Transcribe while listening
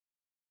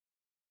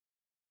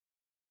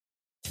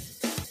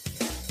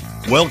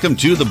Welcome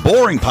to the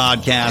Boring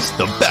Podcast,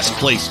 the best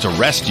place to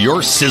rest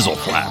your sizzle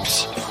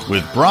flaps,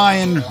 with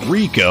Brian,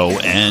 Rico,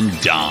 and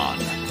Don.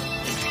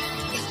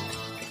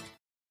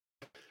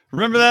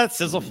 Remember that,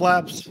 sizzle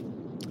flaps?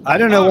 I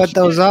don't know what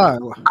those are.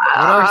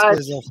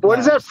 What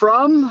is that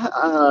from?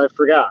 I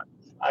forgot.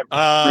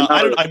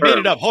 I made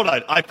it up. Hold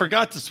on. I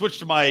forgot to switch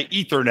to my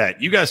Ethernet.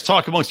 You guys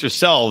talk amongst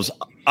yourselves.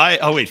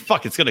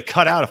 It's going to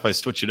cut out if I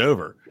switch it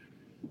over.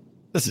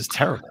 This is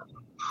terrible.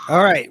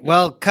 All right.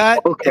 Well,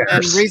 cut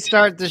and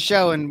restart the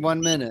show in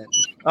 1 minute.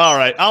 All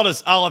right.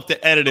 I'll have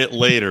to edit it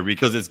later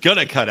because it's going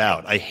to cut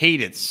out. I hate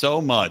it so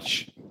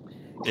much.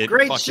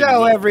 Great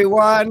show,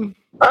 everyone.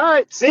 All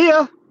right. See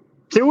ya.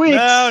 2 weeks.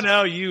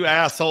 No, you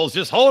assholes.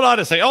 Just hold on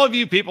a second. All of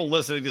you people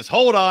listening, just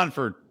hold on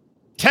for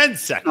 10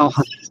 seconds.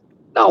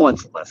 No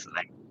one's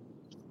listening.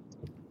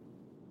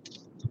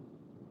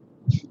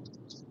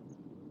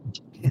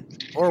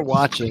 Or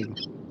watching.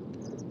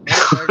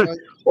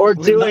 Or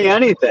doing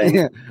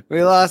anything.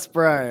 We lost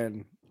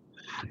Brian.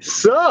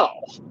 So,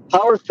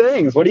 how are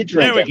things? What are you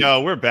drinking? There we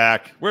go. We're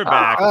back.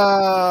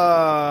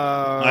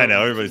 I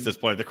know. Everybody's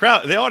disappointed.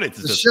 The audience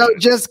is disappointed.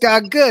 The show just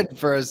got good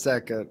for a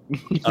second.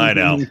 I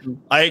know.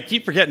 I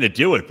keep forgetting to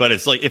do it, but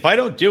it's like, if I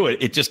don't do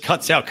it, it just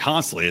cuts out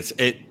constantly.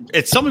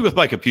 It's something with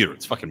my computer.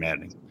 It's fucking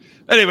maddening.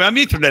 Anyway, I'm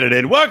Etherneted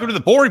in. Welcome to the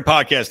Boring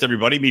Podcast,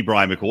 everybody. Me,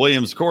 Brian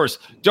McWilliams. Of course,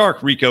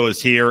 Dark Rico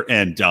is here,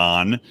 and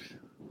Don.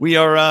 We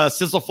are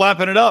sizzle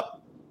flapping it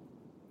up.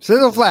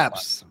 Sizzle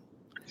flaps.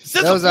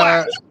 Sizzle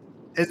flaps.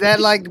 Is that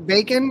like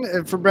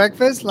bacon for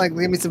breakfast? Like,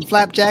 give me some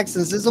flapjacks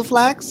and sizzle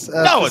flaps?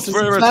 No, it's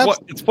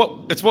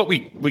what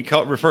we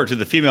refer to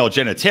the female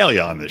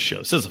genitalia on this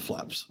show. Sizzle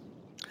flaps.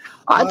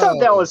 I thought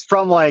that was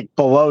from like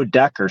Below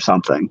Deck or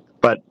something,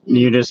 but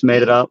you just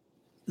made it up.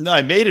 No,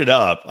 I made it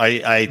up.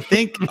 I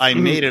think I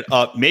made it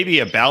up maybe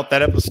about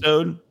that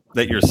episode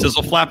that you're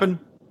sizzle flapping.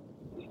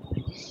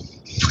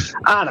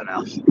 I don't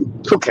know.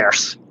 Who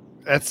cares?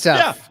 That's tough.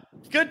 Yeah.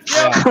 Good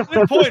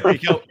point,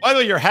 Rico. By the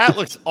way, your hat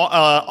looks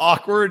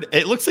awkward.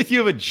 It looks like you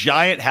have a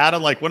giant hat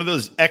on, like one of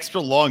those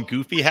extra long,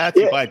 goofy hats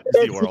you buy at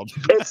Disney World.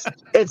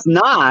 It's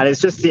not.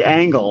 It's just the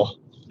angle.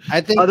 I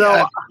think.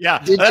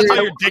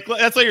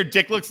 That's why your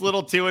dick looks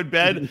little too in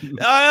bed.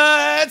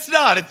 It's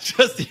not. It's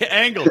just the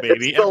angle,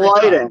 baby. It's the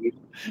lighting.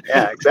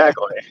 Yeah,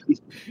 exactly.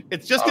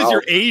 It's just because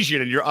you're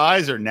Asian and your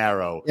eyes are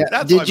narrow. Yeah.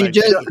 That's why my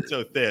dick is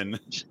so thin.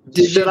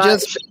 Did you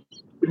just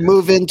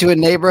move into a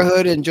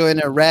neighborhood and join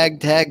a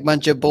ragtag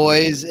bunch of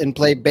boys and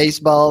play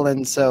baseball,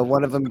 and so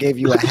one of them gave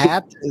you a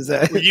hat? Is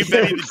that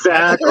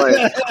exactly?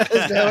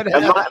 Is that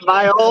what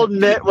my old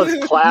mitt was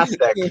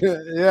plastic.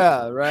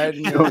 Yeah, right.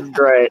 It was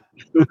great.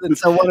 And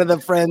so one of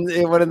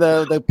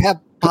the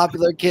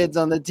popular kids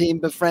on the team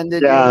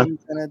befriended you and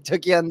it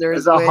took you under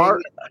his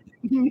wing.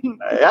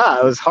 Yeah,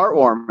 it was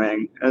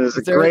heartwarming. It was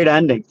a great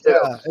ending too.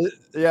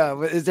 Yeah.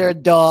 Is there a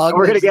dog?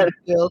 We're gonna get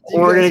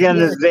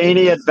into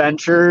zany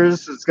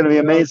adventures. It's gonna be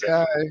amazing.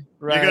 Okay.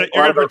 Right.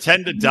 You're gonna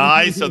pretend to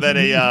die so that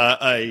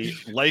a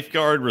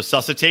lifeguard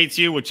resuscitates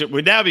you, which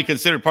would now be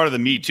considered part of the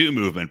Me Too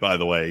movement. By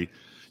the way,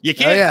 you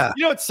can't.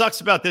 You know what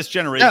sucks about this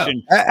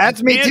generation? No,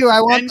 that's me too. I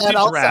want that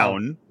also.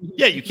 Drown.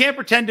 Yeah, you can't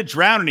pretend to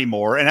drown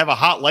anymore and have a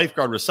hot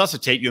lifeguard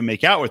resuscitate you and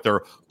make out with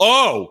her.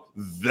 Oh,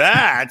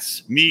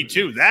 that's Me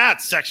Too.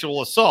 That's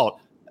sexual assault.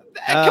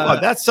 Come on,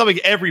 that's something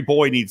every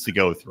boy needs to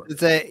go through.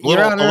 It's a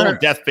little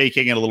death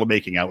faking and a little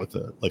making out with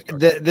the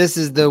lifeguard. This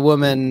is the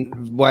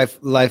wife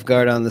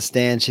lifeguard on the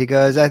stand. She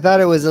goes, "I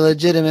thought it was a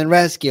legitimate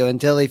rescue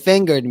until he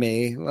fingered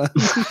me."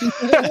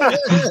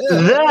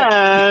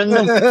 Then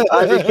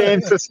I became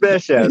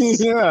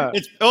suspicious. Yeah.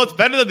 It's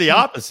better than the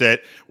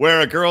opposite,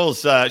 where a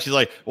girl's she's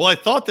like, "Well, I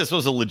thought this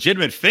was a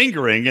legitimate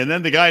fingering," and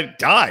then the guy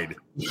died.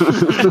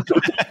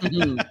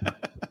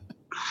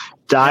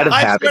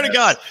 I swear to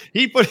God,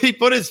 he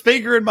put his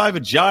finger in my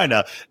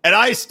vagina, and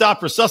I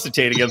stopped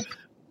resuscitating him.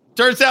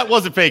 Turns out,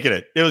 wasn't faking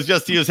it. It was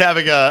just he was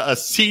having a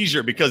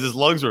seizure because his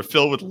lungs were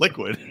filled with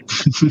liquid.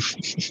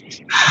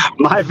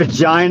 My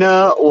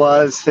vagina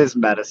was his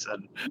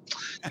medicine,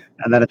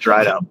 and then it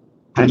dried up,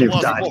 and he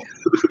died.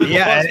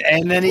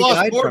 And then he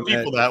died more from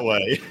people it. that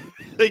way.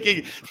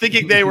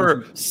 Thinking they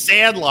were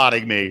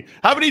sandlotting me.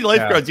 How many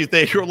lifeguards do you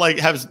think are like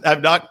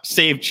have not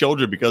saved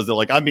children because they're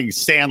like, I'm being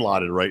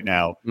sandlotted right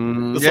now?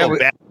 You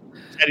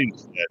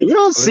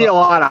don't see a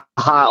lot of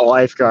hot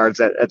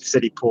lifeguards at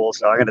city pools,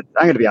 so I'm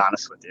gonna be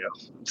honest with you.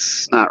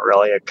 It's not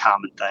really a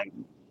common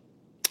thing.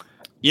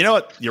 You know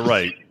what? You're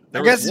right.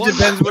 I guess it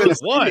depends what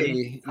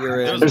city you're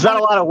in. There's not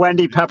a lot of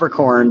Wendy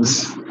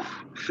peppercorns.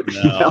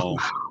 No.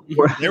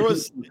 There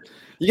was.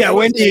 You got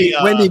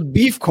Wendy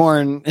beef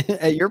corn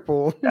at your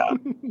pool.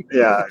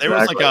 Yeah. There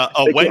was like a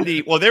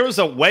Wendy. Well, there was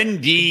a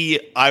Wendy.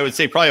 I would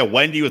say probably a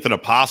Wendy with an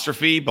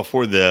apostrophe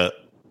before the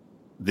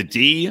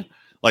D.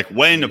 Like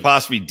Wen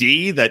apostrophe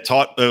D that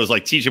was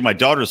like teaching my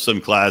daughter's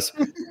swim class.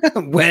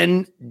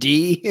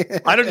 Wendy.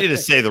 I don't need to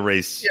say the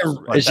race.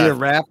 Is she a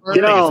rapper?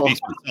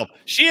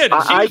 She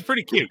was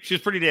pretty cute. She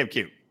was pretty damn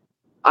cute.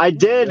 I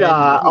did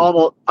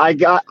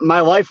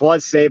my life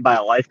was saved by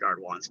a lifeguard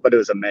once, but it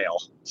was a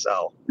male,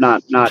 so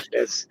not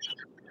as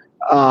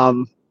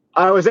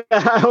I was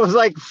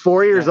like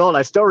 4 years old.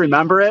 I still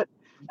remember it.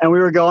 And we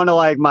were going to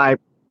like my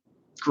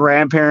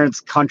grandparents'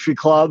 country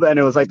club, and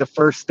it was like the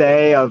first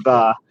day of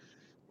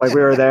like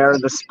we were there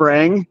in the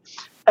spring.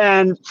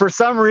 And for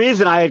some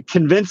reason, I had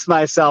convinced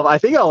myself. I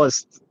think I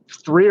was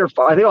 3 or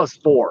 4. I think I was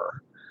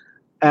 4.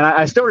 And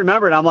I still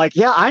remember it. I'm like,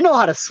 yeah, I know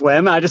how to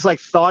swim. And I just like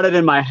thought it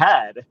in my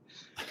head.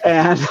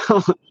 And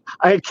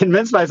I had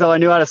convinced myself I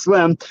knew how to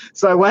swim.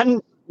 So I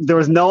went. There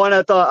was no one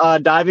at the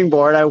diving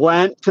board. I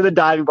went to the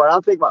diving board. I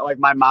don't think like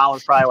my mom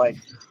was probably like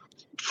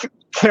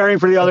caring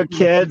for the other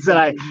kids. And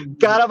I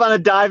got up on the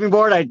diving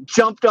board. I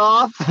jumped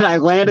off and I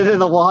landed in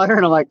the water.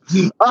 And I'm like,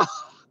 oh,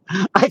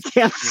 I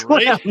can't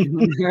swim. Right from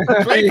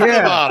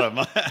the bottom.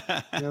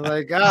 You're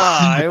like,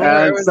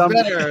 it was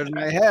better in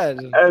my head.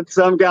 And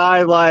some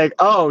guy like,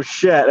 oh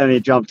shit. And he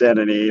jumped in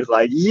and he's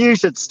like, you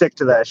should stick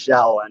to that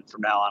shallow end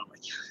from now on. I'm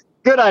like,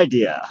 good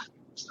idea.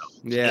 So,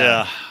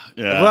 yeah.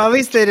 Well, at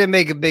least they didn't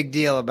make a big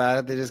deal about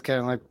it. They just kind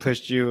of like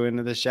pushed you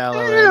into the shallow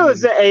end. It was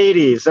the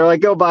 80s. They're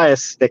like, go buy a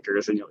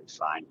Snickers and you'll be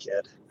fine,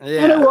 kid.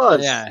 Yeah. And it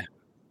was. Yeah.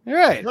 You're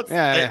right.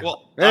 Yeah.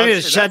 Well, they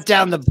just shut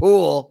down the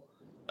pool.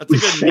 That's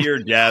a good near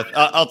death.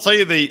 I'll tell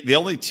you the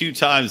only 2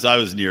 times I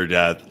was near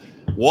death.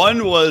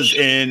 One was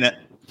in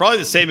probably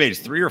the same age,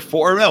 3 or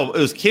 4. No, it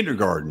was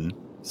kindergarten.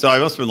 So I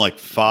must have been like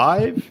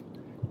 5.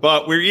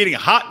 But we were eating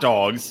hot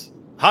dog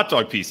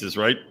pieces,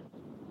 right?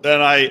 Then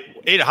I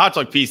ate a hot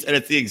dog piece, and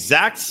it's the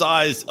exact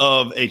size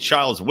of a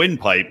child's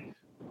windpipe.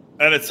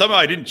 And somehow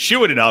I didn't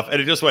chew it enough,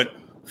 and it just went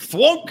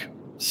thwunk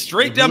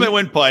straight down my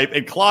windpipe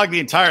and clogged the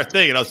entire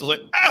thing. And I was just like,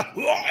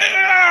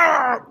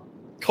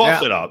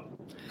 coughed it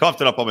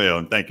up on my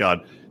own. Thank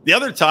God. The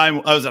other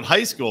time I was in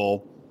high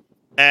school,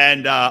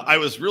 and I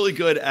was really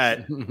good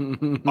at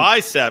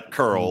bicep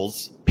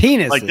curls.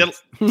 Penises. Like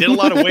did a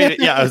lot of weight.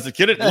 Yeah, I was a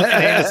kid at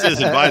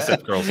penises and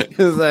bicep curls. It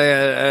was like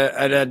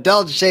an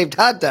adult-shaped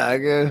hot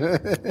dog.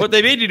 But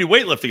they made you do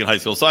weightlifting in high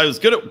school, so I was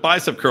good at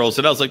bicep curls,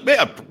 and I was like,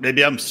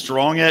 maybe I'm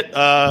strong at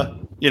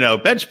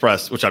bench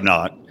press, which I'm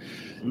not.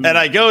 And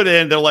I go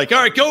in, they're like, all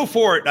right, go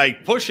for it. And I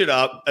push it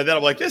up, and then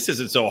I'm like, this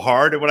isn't so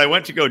hard. And when I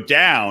went to go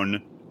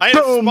down, I had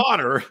a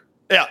spotter.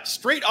 Yeah,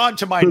 straight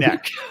onto my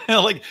neck,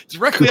 like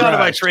directly onto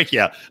my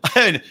trachea,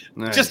 and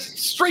just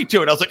straight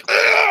to it. I was like,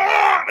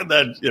 and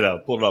then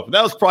pulled it up. And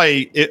that was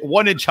probably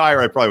 1 inch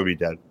higher. I probably would be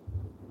dead.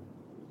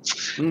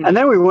 And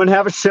then we wouldn't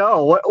have a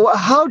show.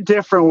 How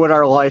different would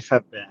our life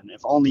have been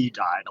if only you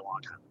died a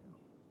long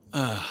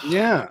time?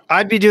 Yeah,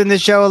 I'd be doing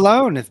this show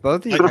alone if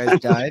both of you guys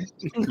died.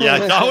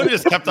 Yeah, I would have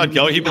just kept on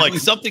going. He'd be like,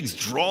 something's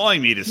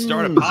drawing me to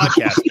start a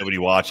podcast nobody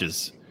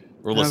watches.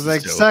 I was like,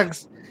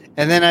 sucks.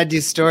 And then I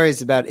do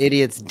stories about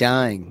idiots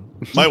dying.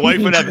 My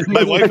wife would have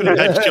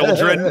had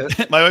children.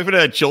 My wife would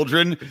have had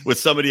children with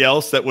somebody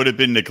else that would have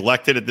been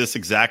neglected at this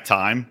exact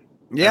time.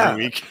 Yeah.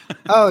 Every week.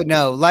 Oh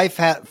no, life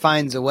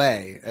finds a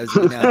way, as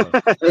you know.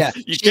 Yeah,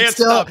 she'd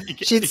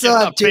still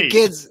have 2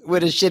 kids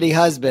with a shitty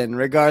husband,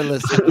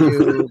 regardless of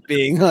you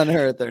being on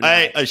Earth or not.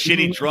 A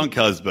shitty drunk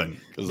husband.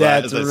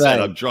 That's as I said,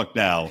 I'm drunk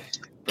now.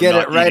 Get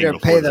it right or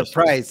pay the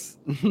price.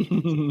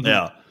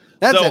 Yeah,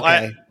 that's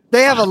okay.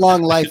 They have a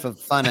long life of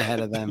fun ahead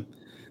of them.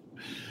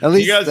 At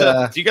least,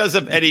 do you guys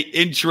have any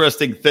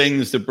interesting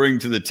things to bring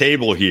to the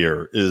table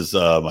here? Is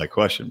my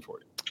question for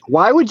you.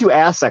 Why would you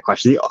ask that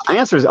question? The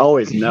answer is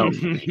always no.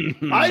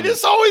 I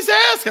just always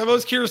ask. I'm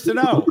always curious to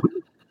know.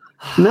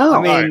 No,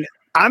 I mean,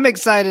 I'm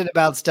excited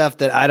about stuff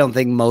that I don't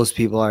think most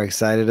people are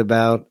excited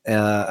about,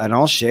 and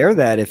I'll share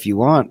that if you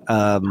want.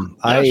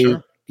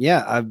 Sure.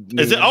 Yeah.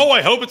 Is it? Oh,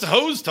 I hope it's a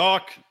hose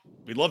talk.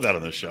 We love that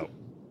on this show.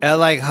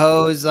 Like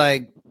hose,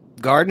 like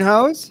garden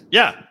hose.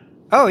 Yeah.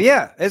 Oh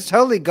yeah, it's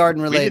totally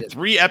garden related. We did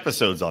 3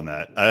 episodes on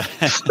that.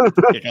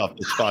 Kick off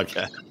this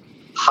podcast.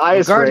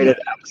 Highest rated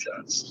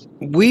episodes.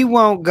 We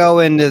won't go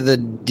into the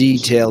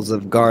details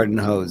of garden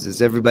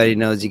hoses. Everybody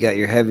knows you got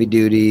your heavy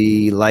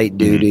duty, light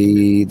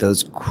duty,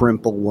 those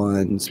crimple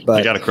ones. But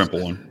you got a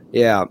crimple one.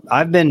 Yeah,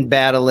 I've been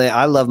battling.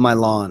 I love my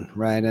lawn,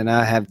 right? And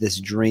I have this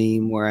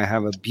dream where I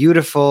have a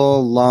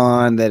beautiful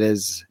lawn that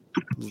is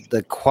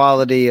the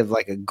quality of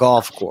like a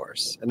golf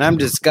course. And I'm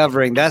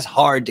discovering that's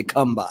hard to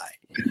come by.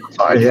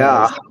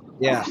 Yeah.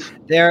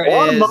 There a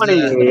lot of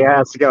money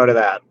has to go to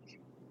that.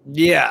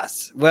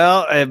 Yes.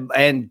 Well,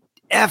 and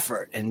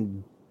effort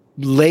and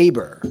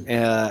labor.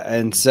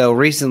 And so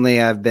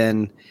recently I've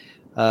been,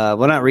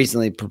 not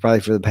recently,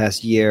 probably for the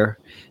past year,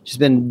 just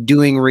been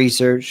doing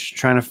research,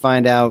 trying to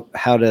find out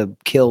how to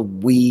kill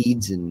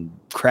weeds and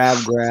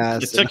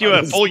crabgrass. It took you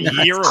a full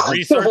year of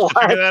research to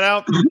figure that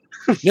out?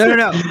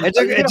 No.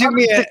 It took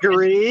me a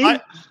degree.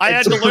 I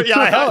had to learn. Yeah,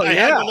 I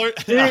had to learn.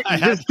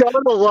 Just go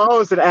to the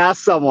Lowe's and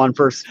ask someone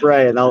for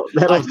spray, and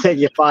that'll take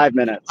you 5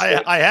 minutes.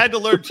 I had to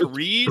learn to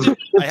read.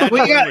 I had to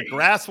learn what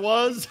grass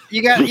was.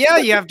 You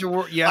have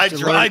to.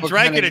 I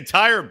drank an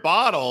entire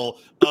bottle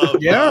of.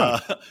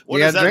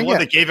 What is that one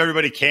that gave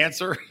everybody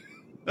cancer?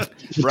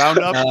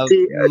 Roundup.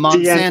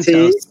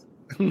 Monsanto's.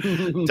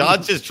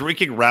 Don's just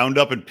drinking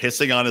Roundup and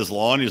pissing on his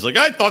lawn. He's like,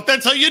 I thought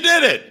that's how you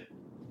did it.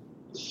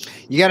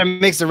 You got to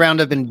mix the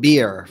Roundup in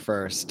beer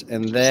first,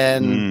 and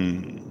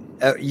then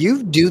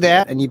You do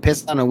that and you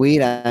piss on a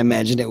weed, I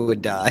imagine it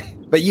would die,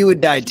 but you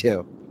would die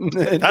too.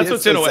 That's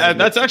what's in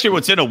that's actually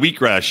what's in a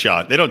wheatgrass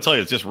shot. They don't tell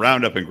you it's just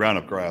Roundup and ground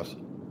up grass.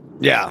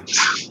 Yeah.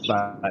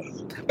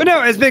 But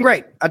no, it's been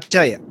great. I'll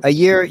tell you, a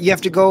year, you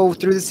have to go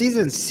through the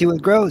seasons, see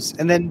what grows.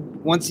 And then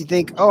once you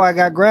think, oh, I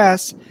got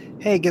grass,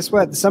 hey, guess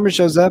what? The summer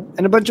shows up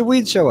and a bunch of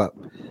weeds show up.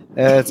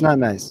 It's not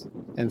nice.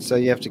 And so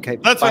you have to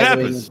keep. That's what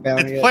happens. It's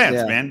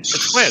plants, man.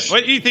 It's plants.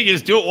 What do you think? You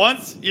just do it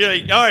once? You're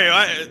like, all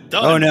right,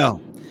 done. Oh,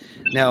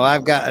 no,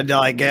 I've got,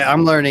 like,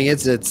 I'm learning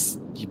it's,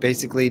 you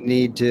basically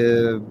need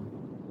to.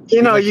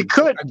 You know, like you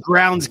could a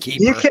groundskeeper.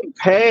 You can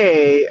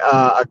pay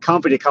a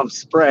company to come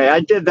spray. I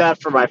did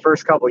that for my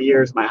first couple of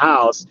years in my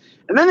house,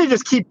 and then they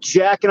just keep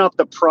jacking up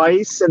the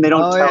price, and they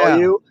don't tell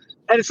you.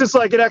 And it's just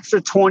like an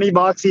extra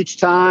 $20 each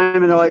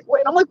time, and they're like,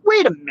 "Wait!" I'm like,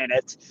 "Wait a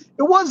minute!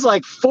 It was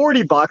like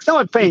 $40. Now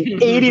I'm paying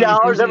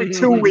 $80 every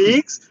 2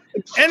 weeks."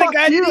 And the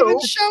guy didn't even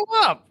show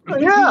up.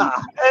 Yeah,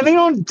 and they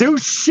don't do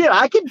shit.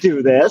 I could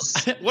do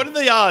this. What are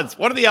the odds?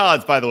 What are the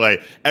odds? By the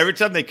way, every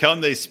time they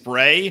come, they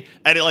spray,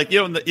 and it, like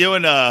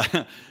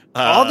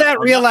all that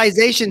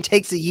realization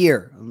takes a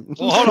year.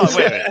 Well, hold on,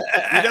 wait a minute.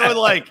 You know, in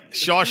like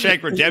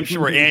Shawshank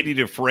Redemption, where Andy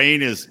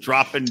Dufresne is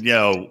dropping,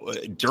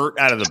 dirt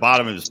out of the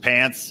bottom of his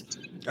pants.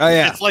 Oh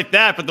yeah, it's like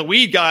that. But the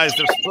weed guys,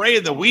 they're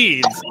spraying the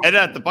weeds, and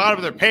at the bottom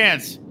of their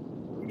pants,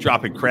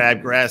 dropping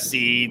crabgrass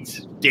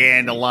seeds,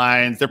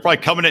 dandelions. They're probably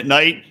coming at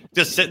night,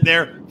 just sitting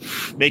there,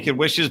 making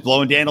wishes,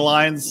 blowing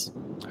dandelions.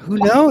 Who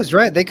knows,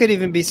 right? They could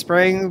even be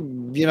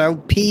spraying,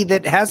 pee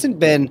that hasn't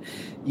been,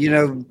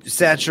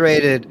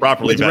 saturated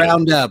properly with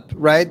Roundup,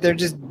 right? They're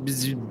just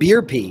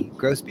beer pee,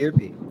 gross beer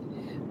pee.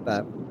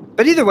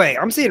 But either way,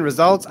 I'm seeing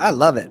results. I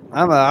love it.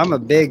 I'm a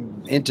big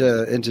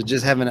into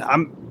just having.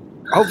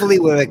 Hopefully,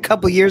 with a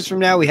couple years from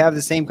now, we have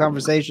the same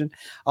conversation.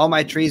 All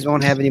my trees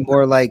won't have any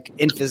more like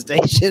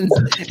infestations,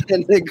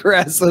 and the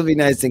grass will be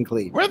nice and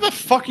clean. Where the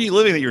fuck are you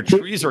living that your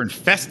trees are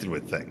infested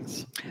with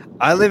things?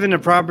 I live in a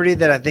property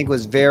that I think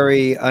was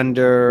very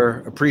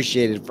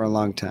underappreciated for a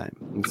long time.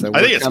 And so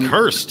I think it's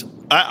cursed.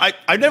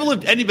 I've never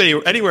lived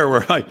anywhere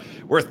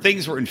where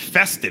things were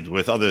infested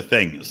with other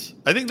things.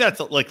 I think that's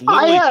like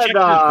literally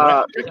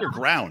check your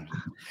ground.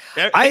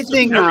 I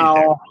think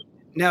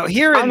now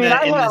here in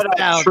the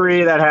South,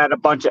 tree that had a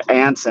bunch of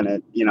ants in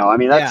it.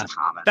 That's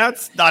common.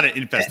 That's not an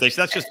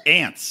infestation. That's just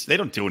ants. They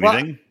don't do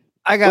anything.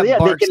 I got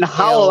they can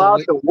hollow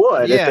out the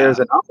wood if there's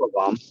enough of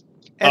them.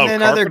 And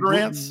then other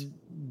ants.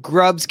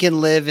 Grubs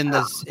can live in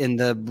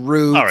the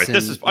roots. All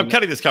right, I'm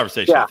cutting this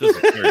conversation. Yeah. This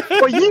is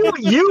well,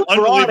 you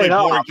brought it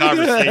up.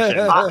 Conversation.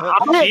 I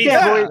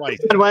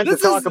went to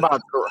talk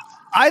about.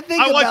 I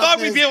thought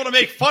we'd be able to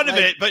make fun of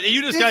it, but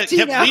you just kept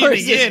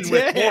leaning in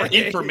with more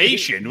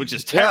information, which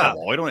is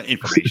terrible. I don't want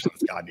information on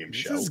this goddamn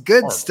show. This is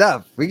good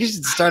stuff. We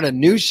should start a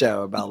new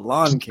show about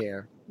lawn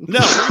care. No,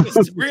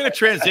 we're going to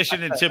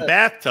transition into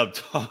bathtub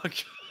talk.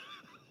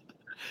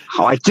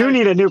 Oh, I do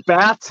need a new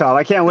bathtub.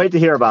 I can't wait to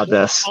hear about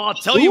this. I'll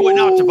tell you what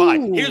not to buy.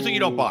 Here's what you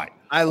don't buy.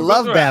 I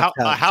love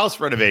bathtubs. A house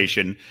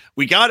renovation.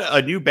 We got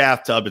a new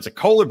bathtub. It's a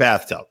Kohler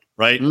bathtub,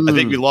 right? I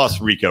think we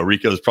lost Rico.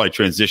 Rico's probably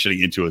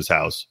transitioning into his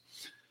house.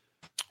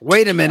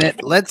 Wait a minute.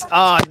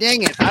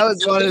 Dang it. I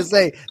was going to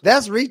say,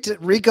 that's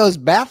Rico's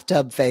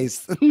bathtub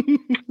face.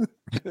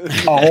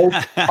 Loofah.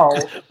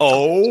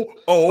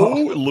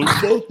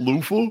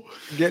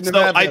 Getting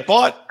so I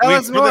bought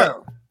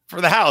for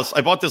the house.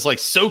 I bought this like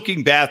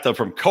soaking bathtub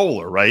from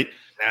Kohler, right?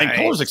 Nice. And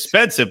Kohler's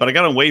expensive, but I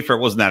got on Wayfair.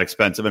 It wasn't that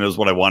expensive, and it was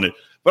what I wanted.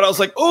 But I was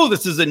like, oh,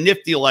 this is a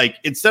nifty, like,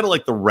 instead of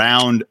like the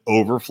round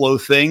overflow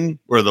thing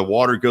where the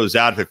water goes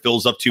out if it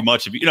fills up too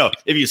much, if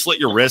you slit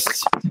your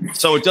wrists,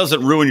 so it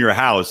doesn't ruin your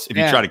house if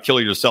you try to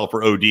kill yourself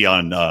or OD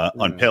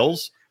on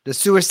pills. The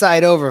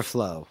suicide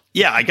overflow.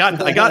 Yeah, I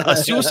got a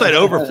suicide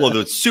overflow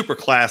that's super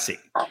classy.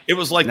 It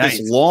was like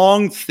this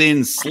long,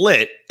 thin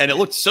slit, and it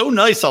looked so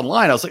nice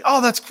online. I was like,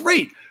 oh, that's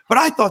great. But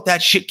I thought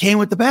that shit came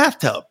with the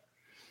bathtub.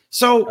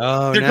 So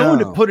they're going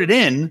to put it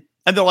in,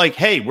 and they're like,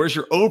 hey, where's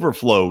your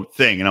overflow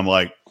thing? And I'm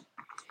like,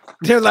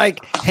 they're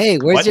like, hey,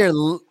 where's your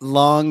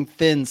long,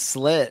 thin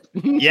slit?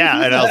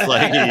 Yeah. And I was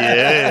like,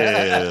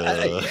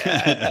 yeah.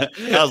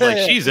 I was like,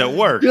 she's at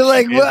work. You're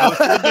like, well,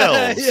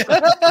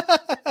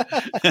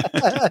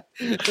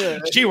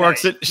 she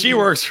works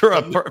for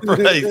a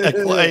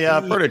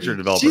furniture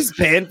developer. She's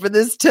paying for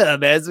this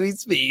tub as we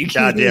speak.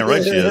 Goddamn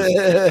right she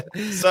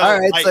is. So all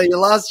right, so you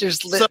lost your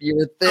slit. You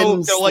were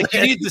thin. They're like,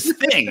 you need this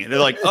thing. And they're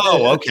like,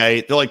 oh,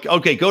 okay. They're like,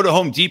 okay, go to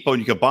Home Depot and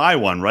you could buy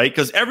one, right?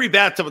 Because every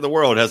bathtub in the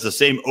world has the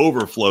same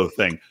overflow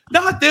thing.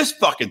 Not this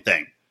fucking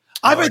thing.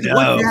 I've had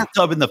one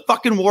bathtub in the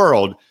fucking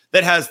world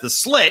that has the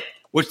slit,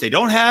 which they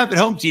don't have at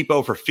Home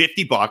Depot for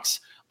 $50.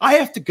 I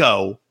have to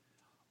go.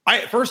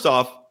 First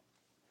off,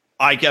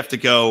 I have to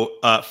go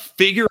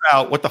figure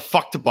out what the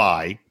fuck to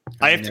buy.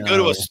 I have to go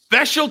to a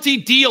specialty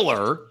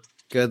dealer.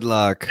 Good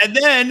luck. And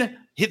then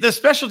the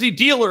specialty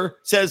dealer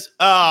says,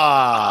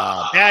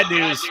 bad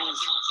news.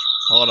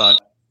 Hold on.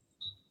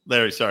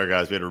 Sorry,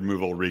 guys. We had to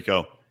remove old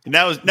Rico.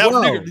 Now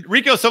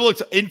Rico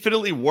looks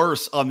infinitely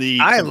worse on the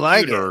computer.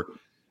 Like it.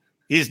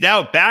 He's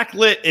now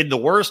backlit in the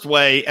worst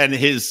way, and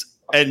his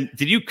And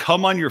did you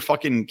come on your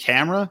fucking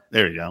camera?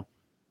 There you go.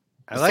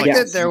 I like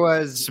that there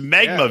was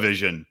Smegma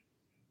Vision.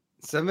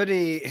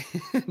 Somebody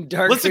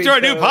listen to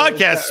our new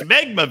podcast,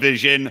 Smegma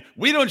Vision.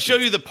 We don't show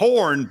you the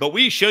porn, but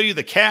we show you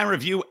the camera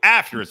view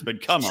after it's been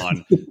come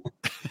on.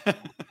 I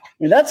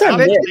mean, that's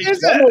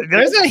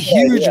there's a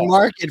huge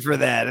market for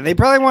that, and they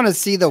probably want to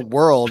see the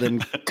world in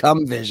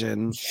cum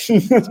vision.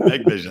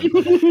 Smeg Vision.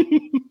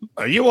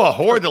 Are you a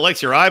whore that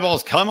likes your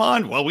eyeballs come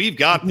on? Well, we've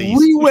got these.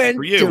 We went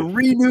to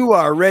renew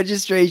our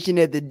registration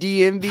at the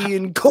DMV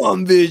in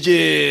cum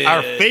vision.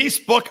 Our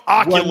Facebook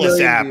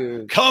Oculus app,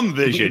 cum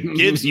vision,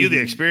 gives you the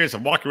experience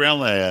of walking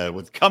around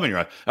with cum in your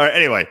eye. All right,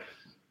 anyway.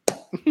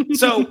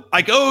 So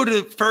I go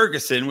to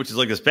Ferguson, which is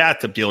like this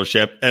bathtub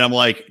dealership, and I'm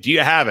like, do you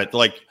have it? They're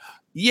like,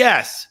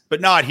 yes,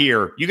 but not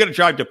here. You got to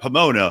drive to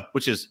Pomona,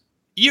 which is,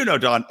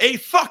 Don, a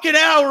fucking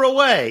hour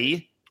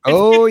away.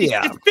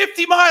 It's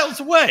 50 miles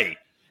away.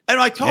 And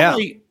I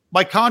told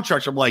my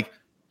contractor, I'm like,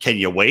 can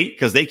you wait?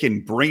 Because they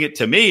can bring it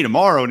to me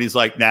tomorrow. And he's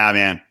like, nah,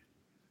 man,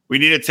 we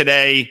need it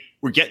today.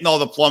 We're getting all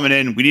the plumbing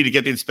in. We need to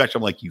get the inspection.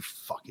 I'm like, you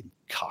fucking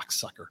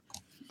cocksucker.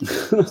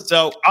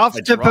 So off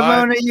to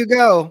Pomona you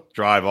go.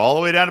 Drive all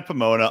the way down to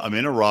Pomona. I'm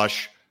in a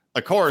rush.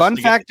 Of course. Fun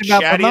fact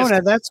about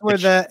Pomona, that's where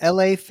the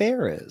LA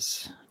Fair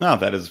is. No,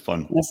 that is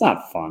fun. That's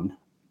not fun.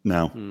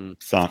 No,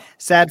 it's not.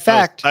 Sad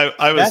fact.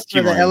 I was that's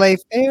where the LA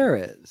Fair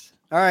is.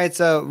 All right,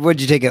 so would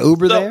you take an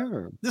Uber there?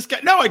 Or? This guy,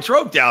 no, I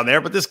drove down there,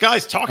 but this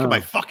guy's talking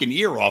my fucking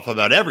ear off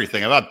about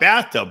everything, about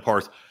bathtub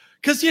parts.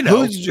 Because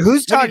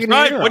who's talking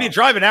to you? When you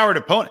drive an hour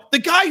to Pomona, the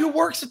guy who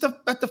works at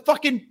the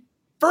fucking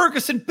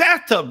Ferguson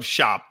bathtub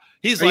shop.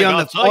 He's Are you on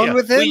the phone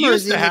with him, or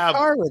is he in the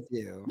car with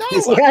you? No,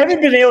 he's like, I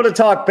haven't been able to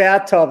talk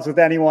bathtubs with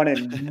anyone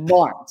in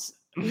months.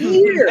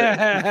 Years.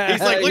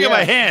 He's like, look at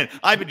my hand.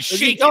 I've been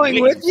shaking. Is he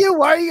going with you?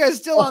 Why are you guys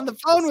still on the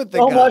phone with the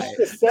guy? Much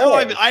to say. No,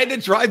 I had to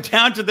drive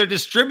down to their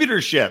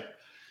distributorship.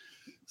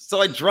 So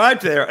I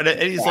drive there,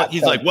 and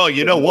he's like, well,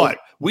 you know what?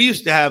 We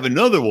used to have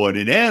another one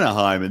in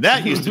Anaheim, and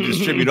that used to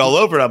distribute all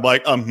over. And I'm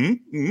like, yeah.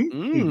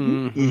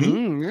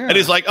 And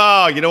he's like,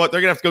 oh, you know what? They're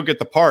gonna have to go get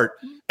the part.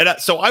 And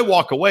so I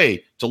walk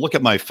away to look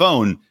at my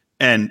phone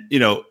and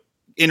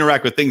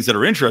interact with things that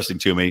are interesting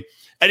to me.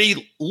 And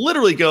he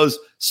literally goes,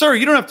 sir,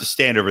 you don't have to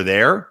stand over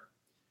there.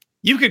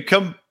 You could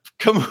come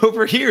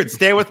over here and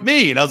stay with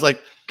me. And I was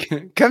like,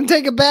 come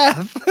take a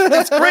bath.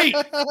 That's great.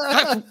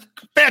 That's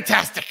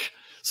fantastic.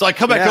 So I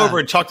come back over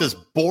and talk to this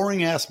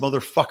boring ass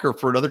motherfucker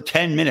for another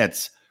 10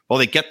 minutes while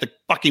they get the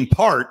fucking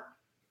part.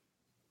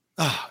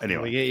 Oh,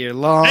 anyway. We get your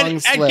long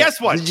slit. And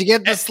guess what? Did you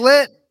get the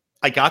slit?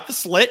 I got the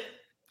slit.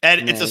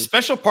 And it's a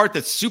special part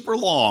that's super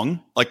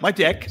long, like my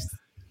dick.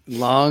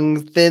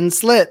 Long, thin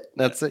slit.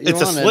 That's what you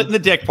wanted. A slit in the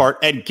dick part.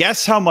 And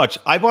guess how much?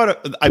 I bought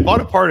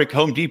a part at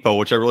Home Depot,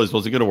 which I realized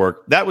wasn't going to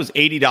work. That was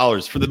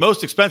 $80 for the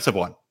most expensive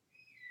one.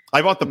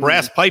 I bought the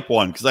brass pipe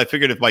one because I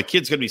figured if my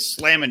kid's going to be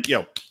slamming,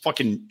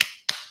 fucking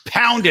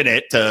pounding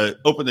it to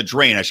open the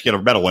drain, I should get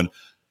a metal one.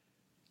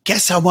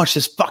 Guess how much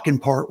this fucking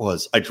part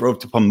was? I drove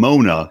to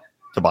Pomona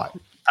to buy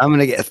it. I'm going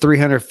to get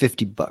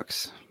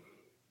 $350.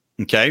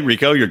 Okay,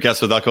 Rico, your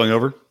guess without going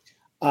over?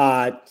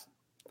 $1.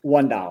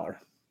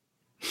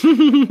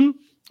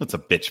 That's a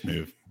bitch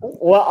move.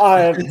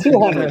 Well,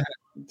 200.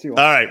 All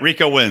right,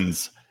 Rico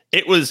wins.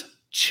 It was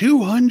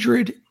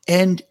 $280.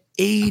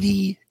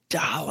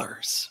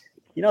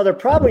 They're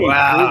probably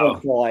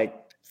improving for like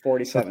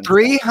 $47.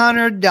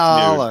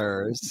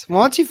 $300.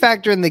 Once you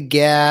factor in the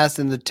gas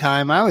and the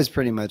time, I was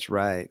pretty much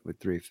right with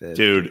 $350.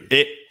 Dude,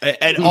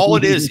 and all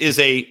it is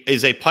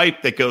a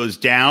pipe that goes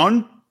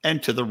down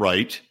and to the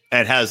right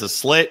and has a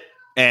slit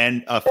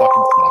and a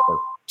fucking stopper.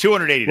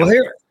 $280. Well,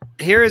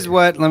 here is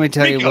what. Let me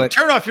tell you what.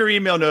 Turn off your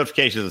email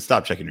notifications and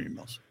stop checking your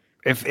emails.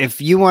 If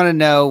you want to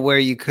know where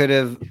you could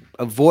have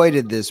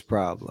avoided this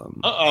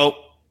problem. Go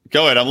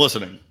ahead. I'm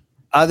listening.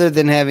 Other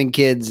than having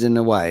kids and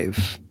a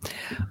wife.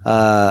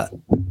 Hold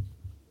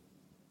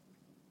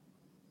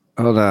on.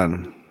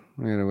 I'm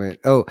going to wait.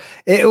 Oh,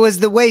 it was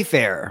the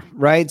Wayfarer,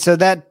 right? So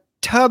that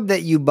tub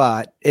that you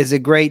bought is a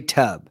great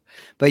tub,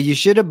 but you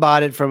should have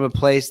bought it from a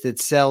place that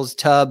sells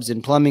tubs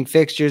and plumbing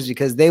fixtures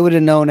because they would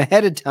have known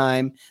ahead of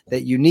time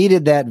that you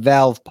needed that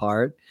valve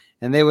part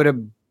and they would have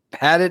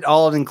had it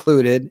all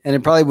included and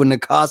it probably wouldn't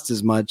have cost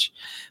as much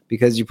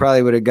because you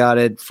probably would have got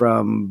it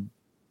from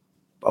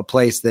a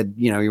place that,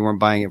 you weren't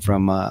buying it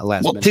from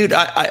last minute. Dude,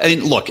 I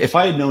mean, look, if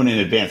I had known in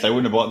advance, I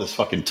wouldn't have bought this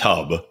fucking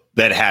tub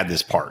that had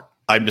this part.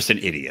 I'm just an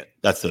idiot.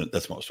 That's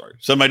my story.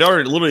 So my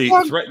daughter literally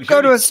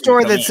go to a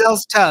store that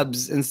sells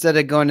tubs instead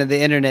of going to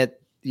the internet,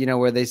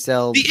 where they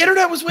sell. The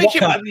internet was way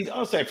cheaper. I mean,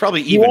 honestly, I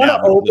probably even want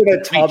to open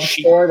a tub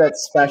store that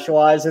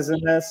specializes in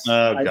this.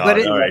 Oh God! But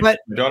my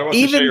daughter wants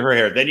to show you her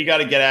hair. Then you got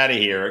to get out of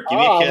here. Give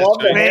me a kiss.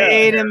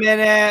 Wait a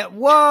minute!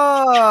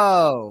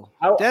 Whoa!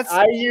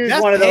 I use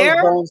one of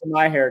those bones in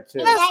my hair too.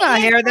 That's not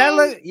hair. That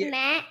look.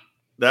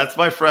 That's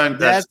my friend.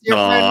 That's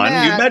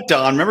Don. You met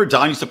Don. Remember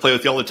Don used to play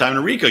with you all the time.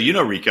 And Rico, you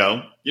know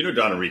Rico. You know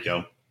Don and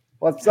Rico.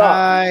 What's up?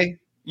 Hi.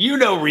 You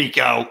know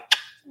Rico.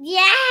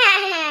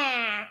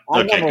 Yeah.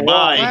 Okay,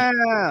 goodbye.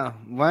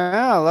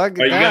 Wow. Look at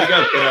that. You gotta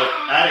go. Get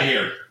out of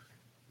here.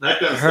 Not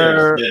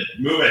downstairs.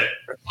 Move it.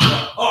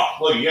 Oh,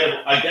 look,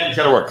 Dan's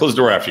got to work. Close the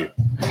door after you.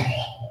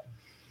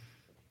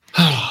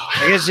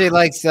 I guess she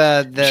likes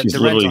She's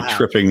literally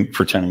tripping,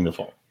 pretending to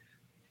fall.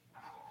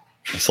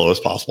 As slow as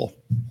possible.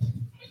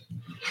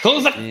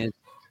 Close it.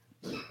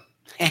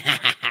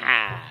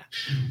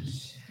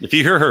 If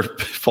you hear her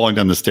falling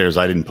down the stairs,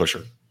 I didn't push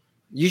her.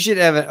 You should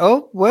have it.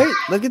 Oh, wait.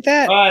 Look at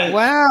that. Bye.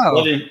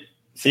 Wow.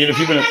 See you in a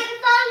few minutes.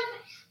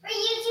 For you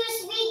to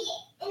speak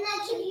in the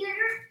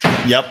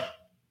computer? Yep.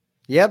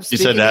 You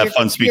said to have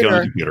fun speaking on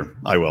the computer.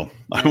 I will.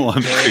 I will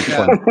have great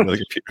fun on the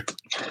computer.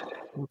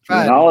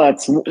 No,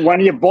 that's when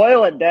you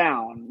boil it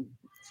down.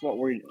 It's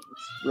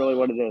really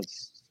what it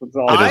is. It's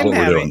all what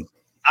we're doing.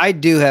 I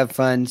do have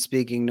fun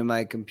speaking to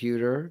my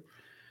computer.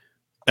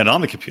 And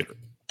on the computer.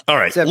 All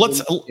right. Except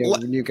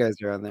when you guys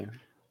are on there.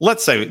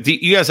 Let's say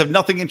you guys have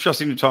nothing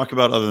interesting to talk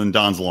about other than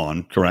Don's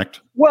lawn, correct?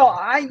 Well,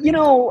 you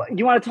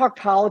want to talk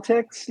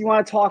politics? You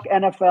want to talk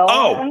NFL?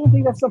 Oh, I don't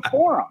think that's the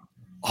forum.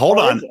 Hold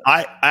on.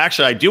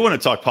 I do want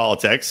to talk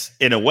politics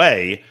in a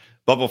way,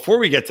 but before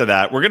we get to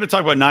that, we're going to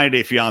talk about 90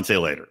 Day Fiance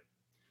later.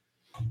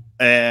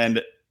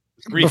 And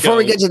Rico, before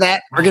we get to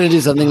that, we're going to do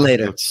something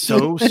later. It's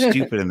so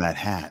stupid in that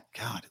hat.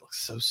 God, it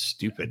looks so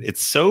stupid.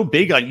 It's so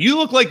big on you.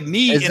 Look like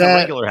me in a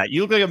regular hat.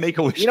 You look like a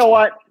Make-A-Wish. You know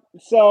what?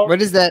 So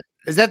what is that?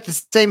 Is that the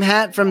same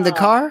hat from the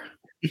car?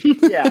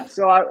 Yeah.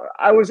 So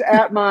I was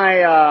at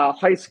my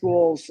high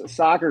school's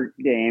soccer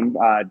game.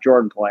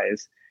 Jordan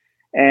plays.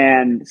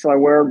 And so I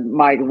wear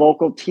my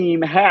local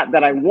team hat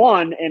that I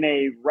won in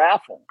a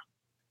raffle.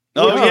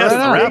 Oh, yes.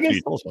 The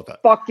biggest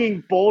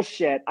fucking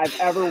bullshit I've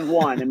ever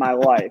won in my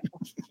life.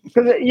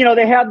 Because,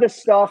 they have this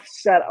stuff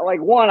set. Like,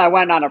 I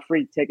went on a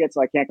free ticket,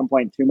 so I can't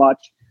complain too much.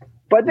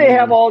 But they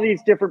have all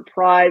these different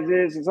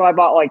prizes. And so I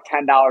bought like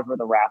 $10 worth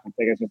of raffle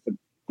tickets just to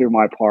do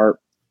my part.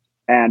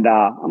 And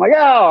I'm like,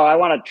 I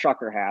want a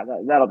trucker hat.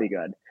 That'll be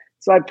good.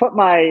 So I put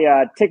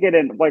my ticket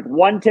in, like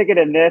one ticket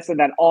in this, and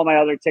then all my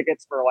other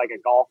tickets for like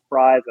a golf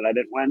prize that I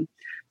didn't win.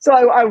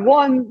 So I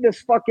won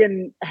this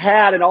fucking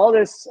hat and all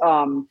this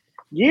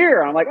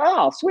gear. I'm like,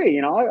 oh,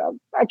 sweet.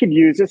 I could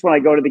use this when I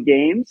go to the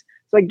games.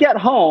 So I get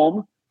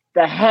home.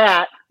 The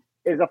hat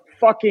is a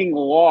fucking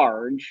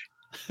large.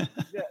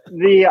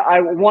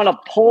 I want a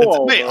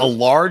pullover. Wait, a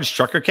large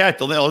trucker hat?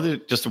 Don't they all do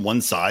just one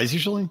size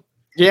usually?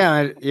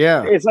 Yeah.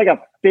 It's like a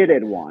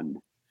fitted one.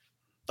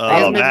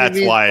 Oh, that's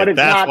why it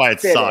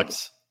fitted.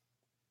 sucks.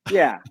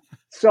 Yeah.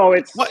 So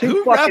it's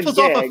who raffles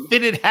off a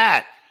fitted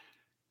hat?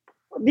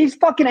 These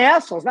fucking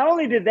assholes. Not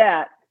only did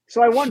that,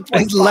 so I won.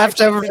 It's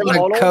leftover from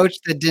a coach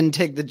that didn't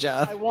take the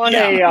job. I won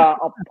a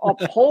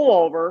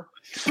pullover,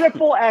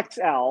 triple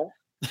XL,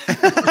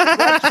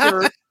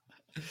 sweatshirt,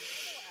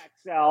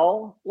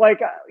 XL.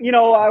 Like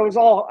I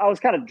was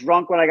kind of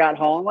drunk when I got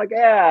home. Like,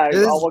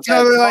 I'll look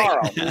at it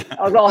tomorrow.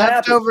 I was all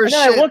happy. And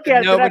then I look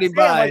at it nobody the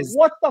next day, buys. like,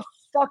 what the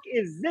fuck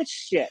is this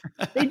shit?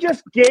 They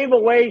just gave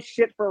away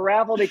shit for a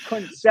raffle they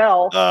couldn't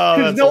sell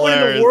because no one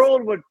in the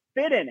world would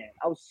fit in it.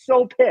 I was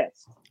so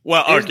pissed.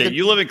 Well, okay,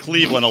 you live in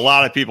Cleveland. A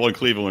lot of people in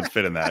Cleveland would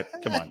fit in that.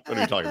 Come on, what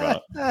are you talking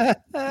about?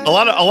 A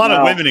lot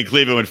of women in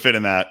Cleveland would fit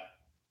in that.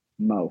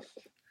 Most.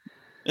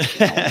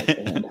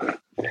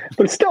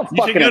 But it's still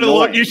fucking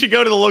annoying. You should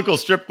go to the local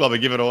strip club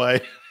and give it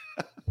away.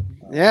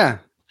 Yeah,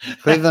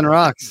 Cleveland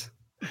rocks.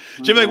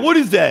 Jim, like, what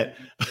is that?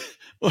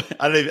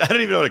 I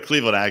don't even know what a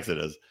Cleveland accent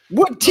is.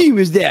 What team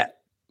is that?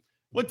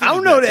 What team I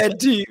don't know that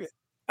team.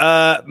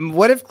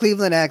 What if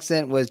Cleveland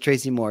accent was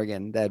Tracy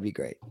Morgan? That'd be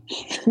great.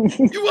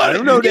 I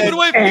don't know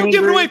that. You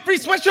give it away free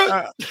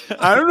sweatshirt.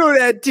 I don't know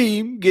that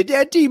team. Get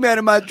that team out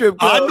of my strip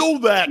club. I know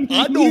that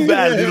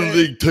little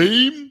league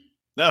team.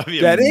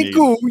 That ain't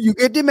cool. You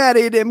get them out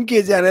of here. Them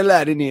kids out a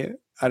lot in here.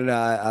 I don't know.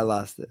 I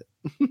lost it.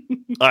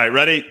 All right,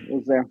 ready?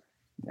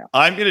 Yeah.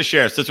 I'm going to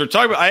share. Since we're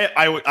talking about,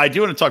 I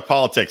do want to talk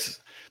politics.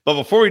 But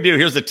before we do,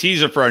 here's the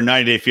teaser for our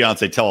 90 Day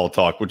Fiance Tell-All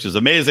Talk, which is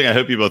amazing. I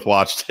hope you both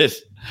watched it.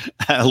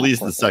 At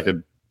least the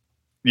second.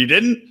 You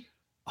didn't?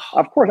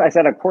 Of course. I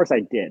said, of course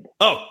I did.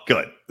 Oh,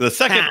 good. The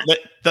second,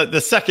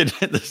 the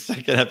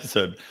second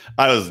episode,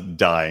 I was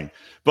dying.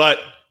 But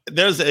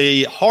there's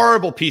a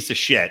horrible piece of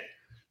shit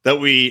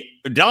that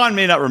Don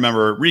may not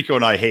remember. Rico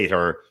and I hate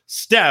her.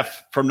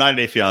 Steph from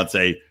 90 Day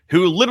Fiance,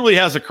 who literally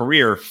has a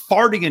career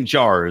farting in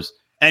jars.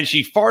 And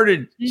she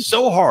farted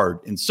so hard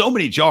in so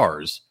many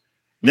jars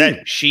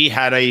that she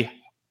had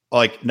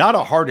not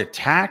a heart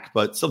attack,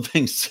 but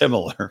something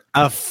similar.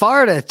 A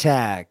fart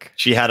attack.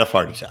 She had a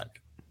fart attack.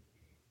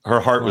 Her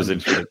heart was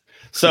injured.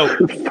 So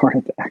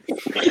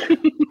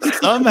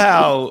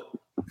somehow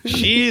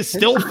she's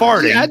still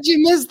farting. How'd you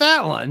miss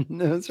that one?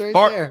 That's right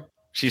there.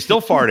 She's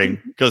still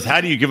farting because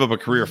how do you give up a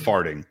career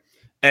farting?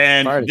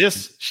 And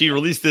she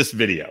released this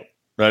video.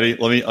 Ready?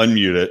 Let me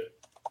unmute it.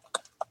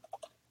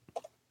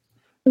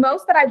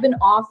 Most that I've been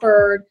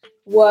offered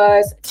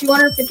was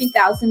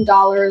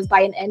 $250,000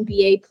 by an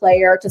NBA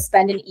player to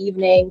spend an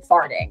evening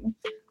farting.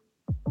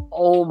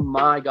 Oh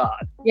my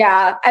God.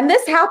 Yeah. And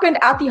this happened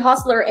at the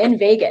Hustler in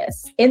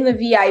Vegas in the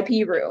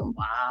VIP room.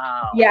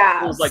 Wow.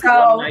 Yeah. It was like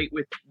one night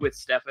with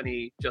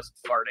Stephanie just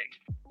farting.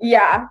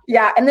 Yeah.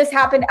 Yeah. And this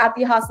happened at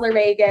the Hustler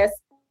Vegas.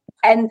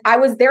 And I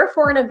was there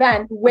for an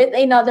event with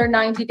another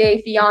 90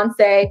 Day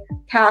Fiance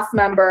cast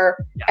member,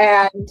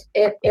 and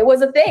it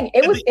was a thing.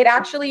 It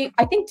actually,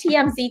 I think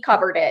TMZ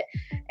covered it,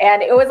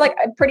 and it was like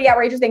a pretty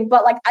outrageous thing.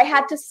 But like, I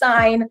had to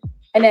sign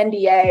an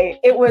NDA.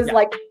 It was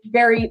like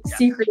very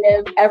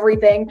secretive,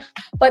 everything.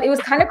 But it was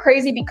kind of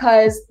crazy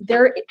because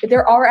there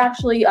are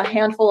actually a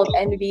handful of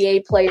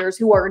NBA players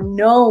who are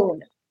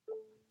known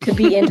to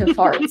be into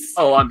farts.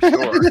 Oh, I'm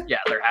sure. Yeah,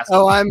 there has to be.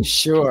 Oh, I'm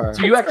sure.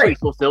 So you actually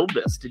fulfilled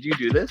this. Did you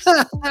do this?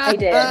 I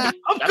did. Of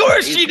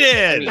course she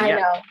did. I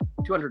know.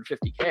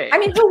 $250K. I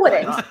mean, who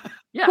wouldn't?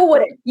 Yeah. Who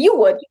wouldn't? You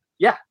would.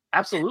 Yeah,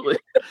 absolutely.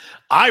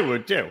 I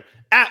would too.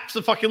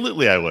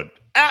 Absolutely, I would.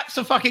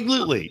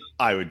 Absolutely,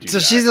 I would do So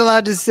that. she's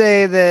allowed to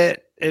say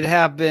that it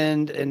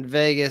happened in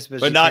Vegas,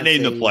 but she not can't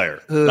name the say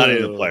player. who. Not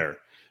name the player.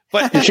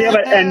 But Does she have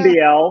an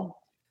NDL?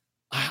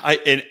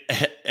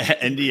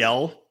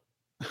 NDL.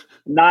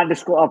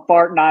 A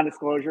fart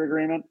non-disclosure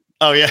agreement.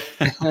 Oh yeah.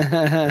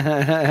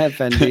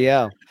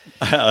 FNDL.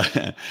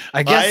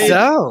 I guess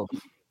so.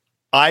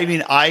 I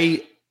mean,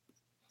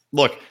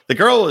 look. The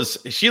girl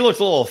she looks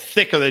a little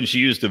thicker than she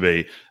used to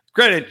be.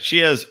 Granted, she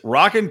has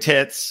rockin'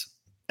 tits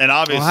and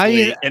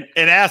obviously an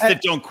ass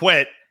that don't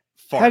quit.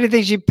 Fart. How do you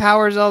think she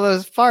powers all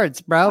those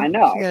farts, bro? I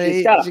know.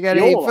 She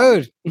gotta eat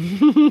food.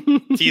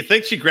 Do you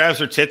think she grabs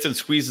her tits and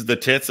squeezes the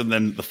tits and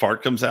then the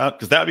fart comes out?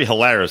 Because that would be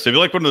hilarious. It'd be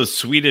like one of those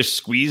Swedish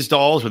squeeze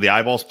dolls where the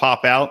eyeballs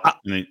pop out.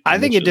 I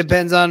think it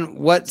depends on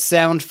what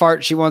sound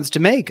fart she wants to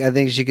make. I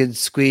think she could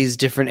squeeze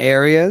different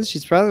areas.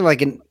 She's probably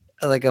like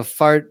a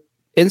fart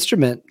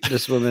instrument,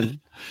 this woman.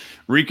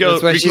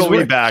 Rico will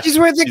be back. She's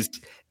worth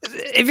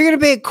if you're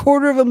gonna pay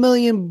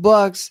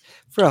 $250,000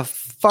 for a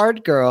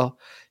fart girl,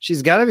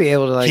 she's got to be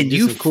able to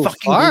do some cool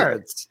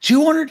farts.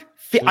 200.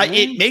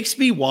 It makes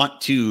me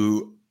want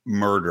to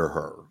murder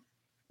her.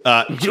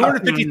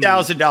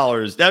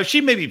 $250,000. Now she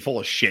may be full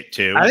of shit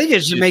too. I think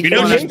it should make it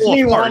makes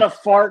me want to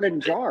fart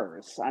in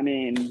jars. I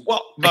mean,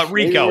 well, but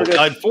Rico,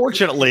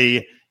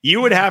 unfortunately,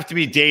 you would have to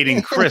be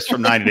dating Chris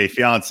from 90 Day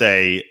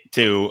Fiance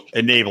to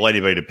enable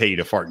anybody to pay you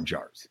to fart in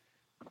jars.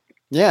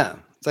 Yeah,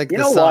 it's like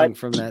the song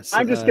from that.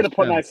 I'm just gonna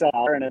put myself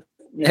out there, and it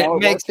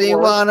makes me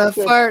want to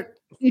fart.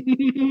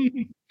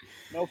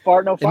 No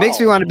fart, no foul. It makes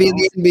me want to be in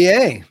the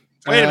NBA.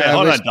 Wait a minute,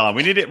 hold on, Dom.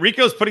 We need it.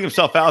 Rico's putting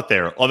himself out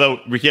there, although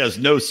Rico has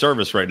no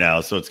service right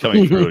now, so it's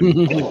coming through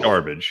like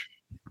garbage.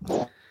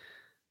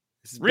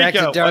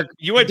 Rico,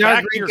 you went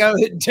back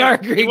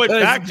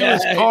to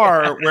his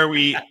car where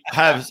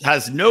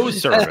has no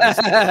service.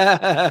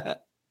 I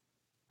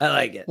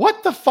like it.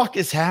 What the fuck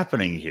is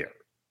happening here?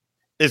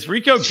 Is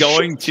Rico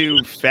going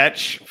to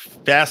fetch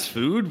fast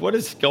food? What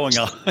is going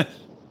on?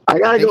 I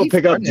gotta go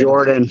pick up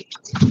Jordan.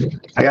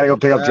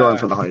 Jordan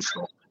from the high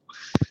school.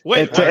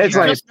 Wait, it's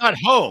like just not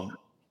home.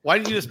 Why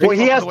did you just pick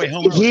him up on the way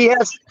home?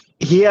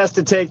 He has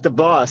to take the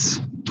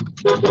bus.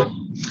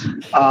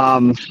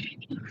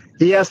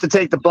 He has to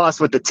take the bus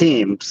with the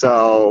team.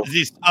 So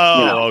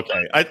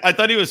okay. I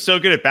thought he was so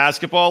good at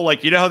basketball.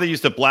 Like, you know how they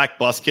used to black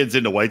bus kids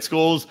into white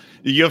schools?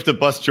 You have to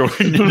bus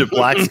Jordan into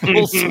black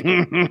schools.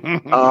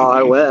 Oh,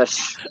 I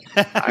wish.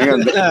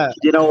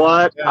 You know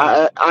what?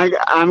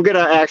 I'm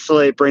gonna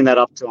actually bring that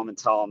up to him and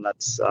tell him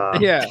that's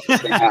gonna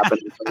happen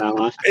from now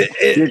on.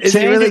 Is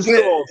he really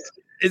good?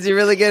 Is he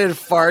really good at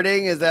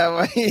farting? Is that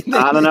why?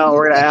 I don't know.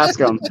 We're gonna ask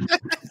him.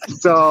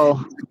 So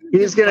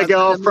he's gonna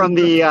go from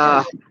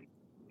the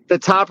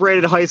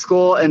top-rated high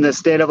school in the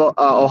state of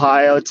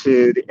Ohio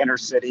to the inner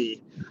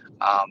city,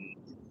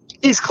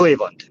 East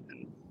Cleveland.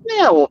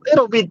 Yeah, well,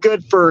 it'll be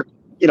good for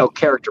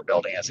character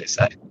building, as they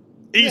say.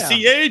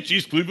 ECH,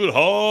 East Cleveland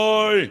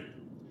High.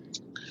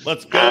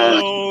 Let's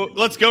go,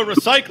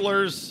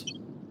 recyclers.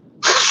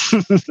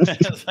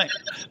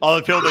 All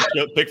the people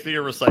that pick for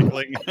your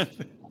recycling.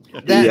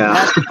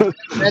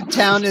 That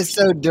town is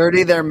so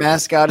dirty. Their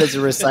mascot is a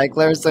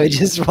recycler, so he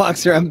just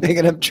walks around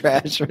picking up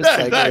trash. Yeah,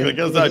 exactly.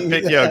 Goes out,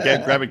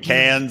 grabbing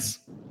cans.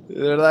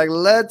 They're like,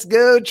 "Let's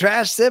go,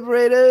 trash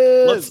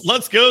separators.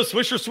 Let's go,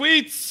 Swisher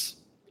Sweets.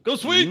 Go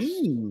Sweets.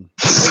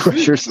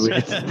 Swisher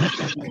Sweets.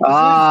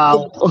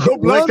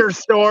 Liquor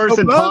stores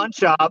and pawn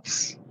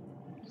shops.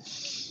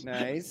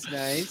 Nice.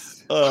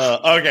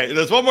 Okay,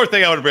 there's one more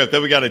thing I want to bring up.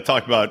 Then we got to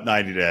talk about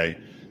 90 Day.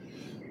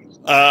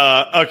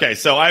 Okay,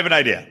 so I have an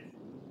idea.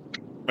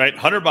 Right,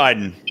 Hunter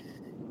Biden,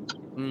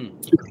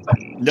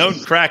 known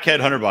crackhead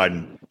Hunter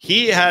Biden.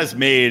 He has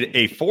made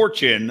a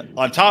fortune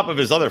on top of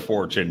his other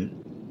fortune,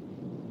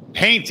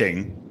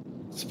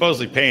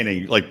 supposedly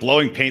painting, like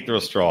blowing paint through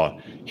a straw.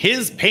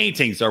 His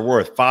paintings are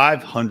worth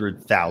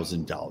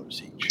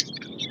 $500,000 each.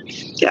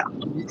 Yeah,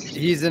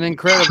 he's an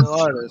incredible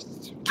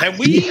artist.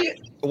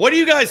 What do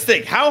you guys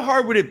think? How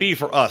hard would it be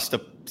for us to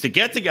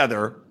get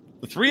together,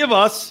 the three of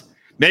us?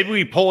 Maybe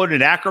we pull in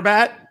an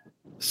acrobat,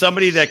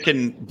 somebody that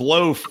can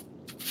blow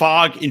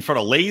fog in front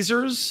of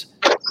lasers,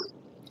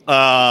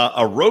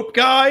 a rope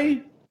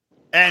guy,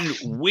 and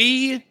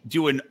we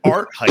do an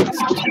art heist,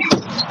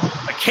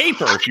 a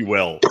caper, if you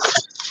will,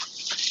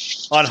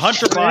 on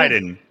Hunter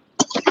Biden.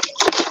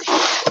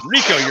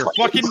 Rico, your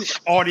fucking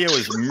audio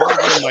is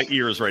murdering my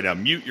ears right now.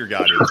 Mute your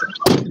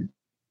goddamn.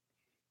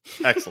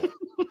 Excellent.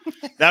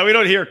 Now we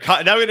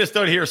just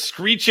don't hear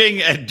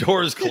screeching and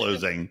doors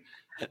closing.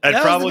 And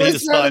probably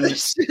his son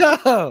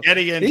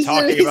getting in,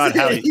 talking about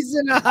how he's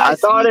in a high. I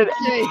thought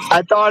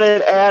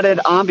it added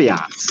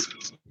ambiance.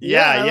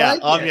 Yeah,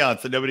 like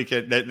ambiance, and nobody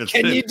can.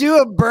 Can you do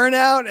a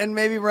burnout and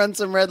maybe run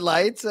some red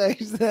lights?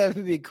 That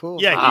would be cool.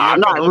 Yeah,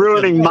 I'm not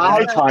ruining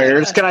my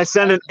tires. Can I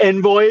send an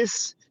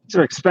invoice? These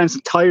are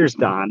expensive tires,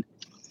 Don.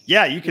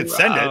 Yeah, you can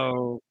send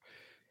it.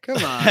 Come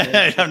on.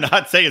 I'm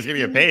not saying it's going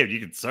to get paid. You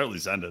can certainly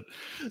send it.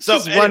 So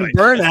anyway, one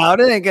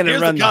burnout, it ain't going to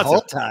run the whole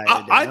time.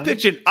 I'm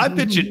pitching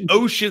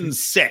Ocean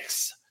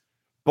 6,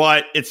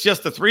 but it's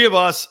just the three of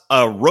us,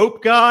 a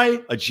rope guy,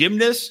 a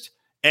gymnast,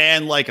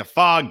 and like a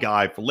fog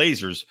guy for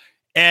lasers.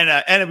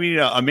 And we need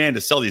a man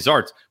to sell these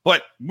arts.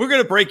 But we're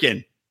going to break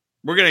in.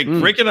 We're going to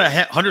break in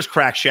a Hunter's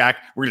Crack Shack.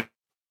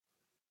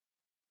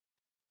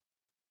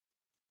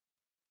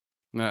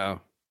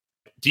 No.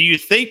 Do you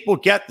think we'll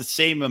get the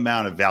same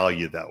amount of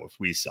value, though, if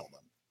we sell them?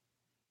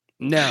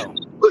 No.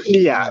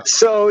 Yeah.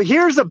 So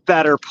here's a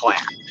better plan.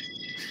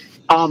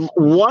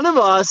 One of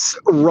us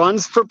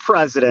runs for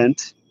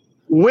president,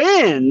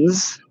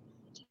 wins.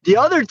 The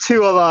other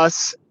two of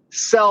us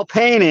sell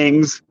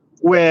paintings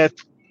with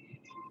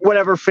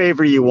whatever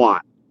favor you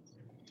want.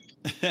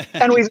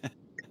 and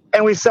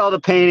we sell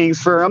the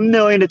paintings for $1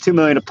 million to $2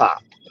 million a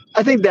pop.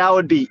 I think that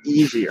would be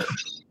easier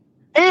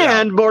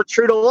and more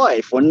true to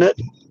life, wouldn't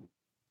it?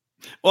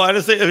 Well, I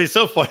just think it'd be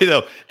so funny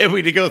though if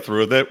we did go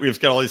through with it. We've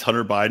got all these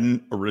Hunter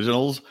Biden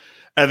originals,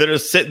 and they're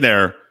just sitting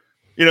there.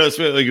 It's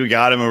like we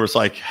got them, and we're just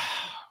like,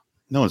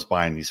 no one's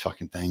buying these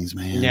fucking things,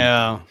 man.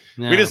 No.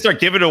 We just start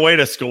giving it away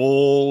to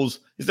schools.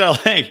 It's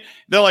not like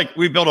they're like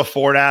we built a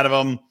fort out of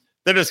them.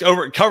 They're just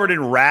covered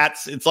in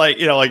rats. It's like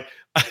like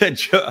I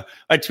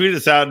tweeted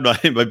this out,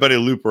 and my buddy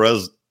Lou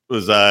Perez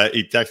was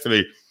he texted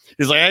me.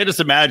 He's like, I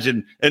just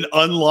imagine an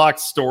unlocked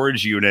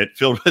storage unit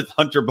filled with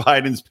Hunter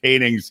Biden's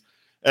paintings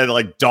and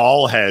like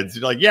doll heads.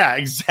 You're like, yeah,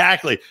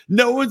 exactly.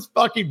 No one's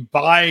fucking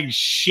buying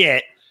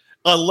shit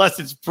unless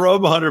it's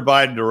from Hunter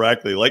Biden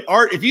directly. Like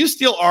art, if you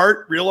steal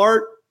art, real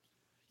art,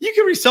 you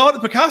can resell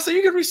it. Picasso,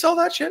 you can resell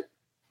that shit.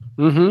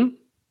 Mm-hmm.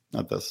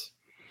 Not this.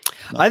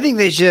 I think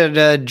they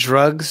should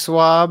drug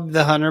swab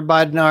the Hunter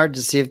Biden art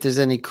to see if there's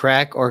any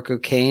crack or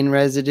cocaine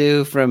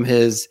residue from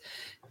his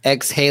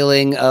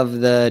exhaling of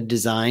the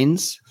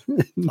designs.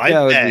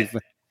 I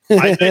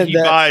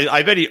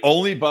bet he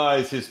only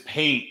buys his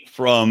paint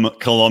from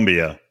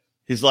Colombia.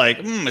 He's like,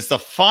 it's the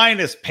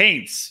finest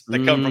paints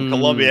that come from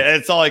Colombia. And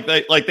it's all like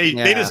they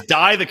just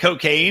dye the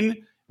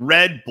cocaine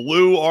red,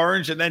 blue,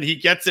 orange, and then he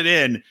gets it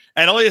in.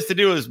 And all he has to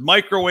do is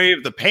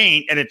microwave the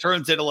paint and it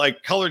turns into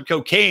like colored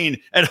cocaine.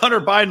 And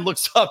Hunter Biden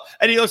looks up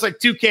and he looks like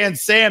Toucan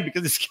Sam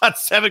because he's got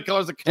 7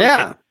 colors of cocaine.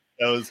 Yeah.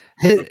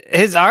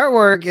 His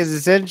artwork is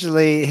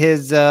essentially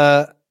his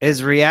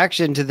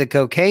reaction to the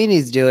cocaine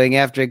he's doing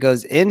after it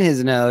goes in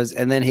his nose,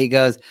 and then he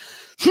goes,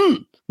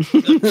 it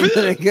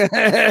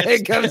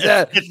comes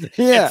out.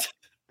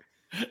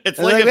 It's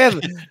like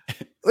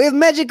we have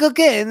magic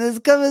cocaine. This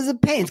comes as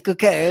paint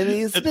cocaine. And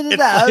you spit it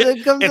out.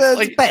 It comes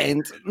as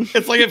paint.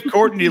 It's like if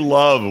Courtney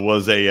Love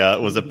was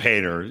a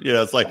painter.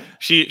 It's like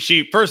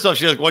she first off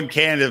she has one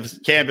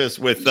canvas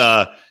with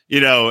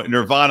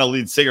Nirvana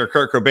lead singer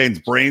Kurt Cobain's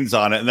brains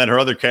on it, and then her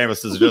other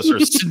canvases are just her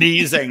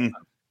sneezing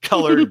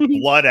colored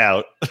blood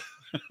out.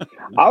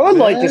 I would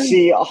like to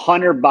see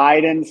Hunter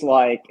Biden's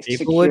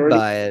people would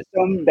buy it.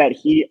 System that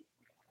he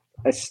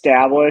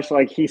established.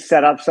 Like he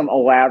set up some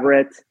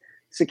elaborate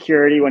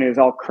security when he was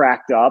all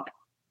cracked up,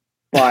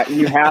 but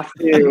you have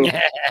to.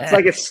 It's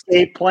like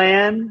escape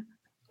plan,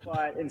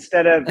 but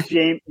instead of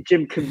Jim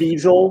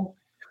Caviezel,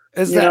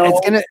 it's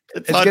gonna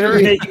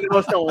be making the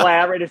most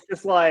elaborate. It's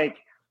just like.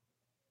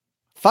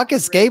 Fuck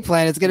escape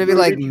plan. It's going to be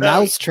like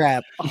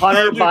Mousetrap.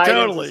 Hunter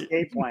Biden's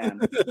escape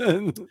plan.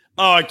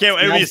 Oh, I can't.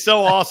 It would be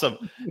so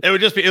awesome. It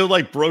would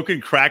like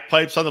broken crack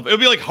pipes on the. It would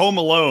be like Home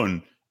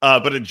Alone,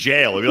 but a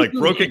jail. It would be like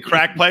broken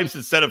crack pipes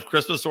instead of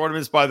Christmas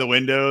ornaments by the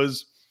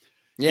windows.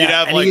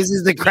 Yeah, and he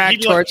uses the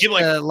crack torch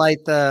to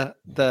light the.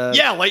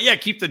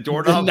 Keep the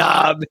doorknob.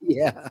 Knob.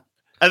 Yeah.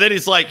 And then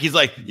he's like, he's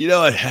like,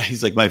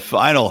 my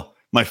final,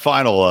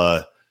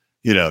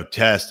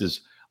 test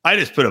is I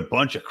just put a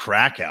bunch of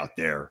crack out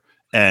there.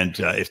 And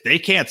if they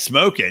can't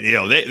smoke it,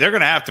 they're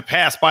going to have to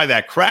pass by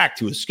that crack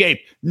to escape.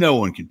 No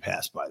one can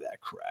pass by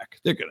that crack.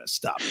 They're going to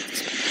stop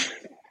it.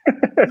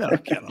 No,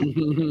 and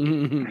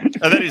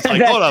then he's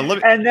like, hold on,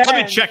 let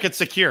me check it's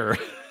secure.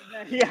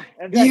 Yeah,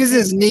 he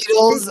uses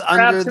needles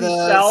under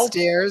the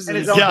stairs. And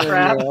his own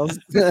trap.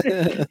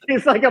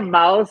 He's like a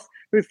mouse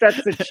who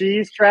sets the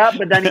cheese trap,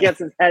 but then he gets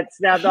his head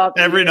snapped off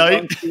every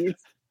night.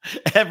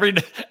 Every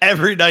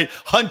night,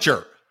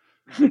 Hunter,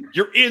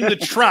 you're in the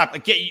trap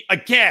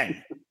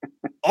again.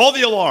 All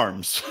the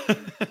alarms.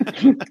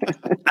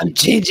 I'm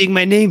changing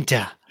my name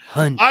to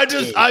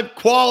Hunter. I'm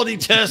quality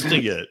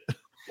testing it.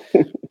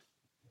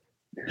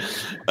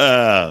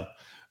 All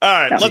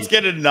right, let's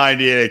get into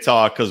 98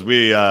 talk because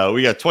we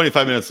got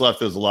 25 minutes left.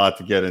 There's a lot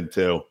to get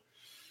into. All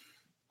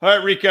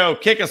right, Rico,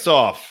 kick us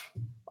off.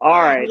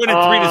 All right, winning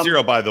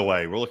 3-0. By the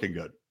way, we're looking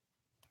good.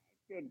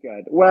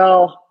 Good.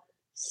 Well,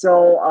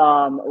 so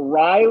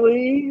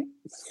Riley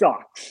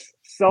sucks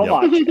so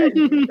much.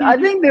 I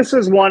think this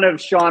was one of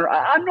Sean.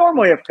 I'm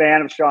normally a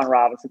fan of Sean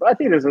Robinson, but I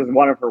think this was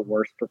one of her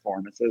worst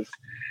performances.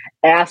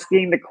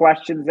 Asking the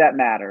questions that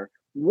matter.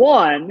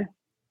 One,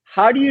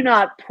 how do you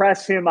not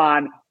press him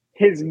on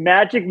his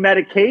magic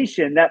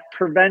medication that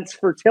prevents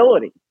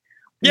fertility?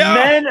 Yeah.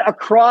 Men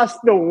across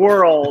the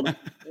world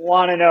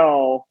want to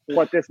know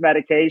what this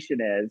medication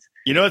is.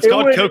 You know, it's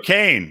called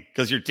cocaine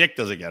because your dick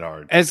doesn't get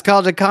hard. It's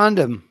called a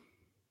condom.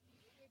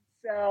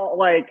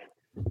 So,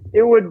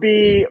 it would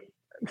be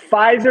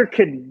Pfizer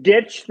could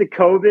ditch the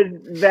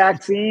COVID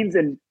vaccines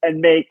and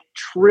make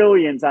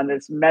trillions on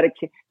this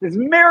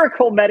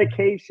miracle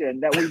medication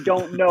that we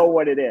don't know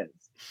what it is.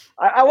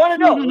 I want to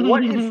know,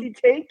 what is he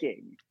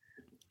taking?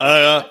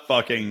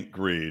 Fucking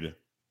greed.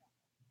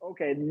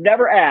 Okay,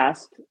 never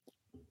asked.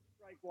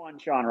 Strike one,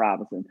 Sean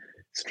Robinson.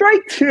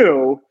 Strike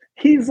two,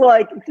 he's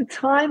like, the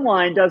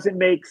timeline doesn't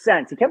make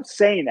sense. He kept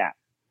saying that.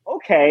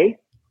 Okay,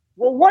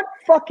 well, what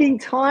fucking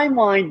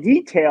timeline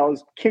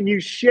details can you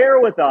share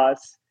with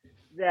us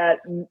that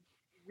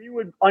we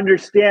would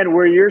understand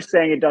where you're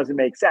saying it doesn't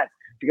make sense?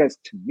 Because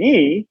to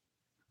me,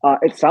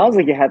 it sounds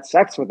like you had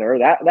sex with her.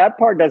 That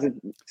part doesn't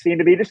seem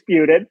to be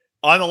disputed.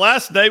 On the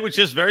last night, which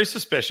is very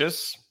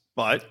suspicious,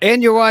 but...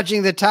 And you're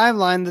watching the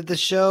timeline that the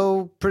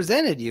show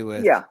presented you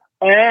with. Yeah.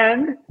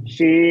 And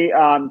she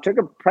took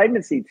a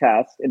pregnancy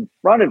test in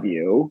front of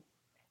you.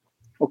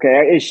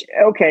 Okay.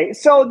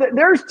 So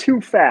there's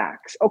two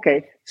facts.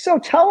 Okay. So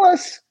tell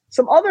us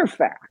some other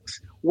facts.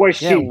 Was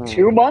she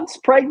 2 months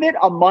pregnant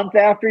a month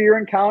after your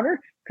encounter?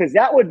 Because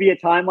that would be a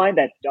timeline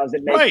that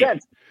doesn't make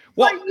sense.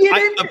 Well, but you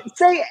didn't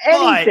say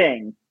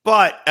anything.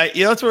 But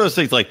that's one of those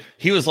things. Like,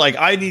 he was like,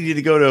 I need you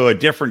to go to a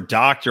different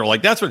doctor.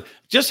 Like, that's what,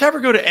 just have her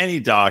go to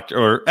any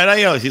doctor. And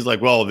I know he's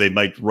like, well, they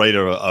might write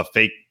a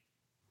fake,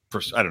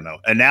 I don't know,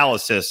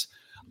 analysis.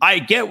 I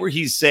get where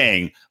he's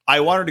saying, I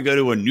want her to go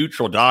to a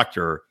neutral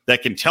doctor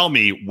that can tell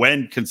me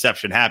when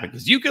conception happened.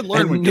 Because you can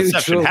learn when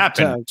conception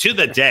happened to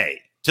the day,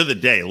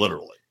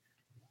 literally.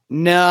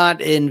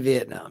 Not in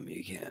Vietnam,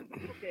 you can.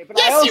 Okay, but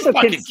yes, I also you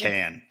fucking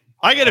can.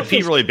 I got to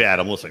pee really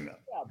bad. I'm listening now.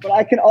 Yeah, but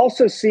I can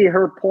also see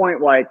her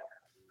point. Like,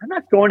 I'm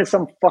not going to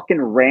some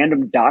fucking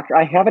random doctor.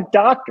 I have a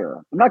doctor.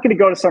 I'm not going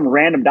to go to some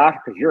random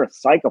doctor because you're a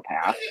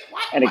psychopath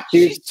and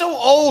accuse. She's so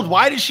old.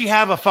 Why does she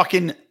have a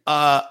fucking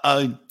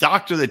a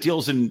doctor that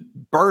deals in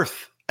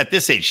birth at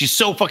this age? She's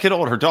so fucking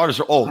old. Her daughters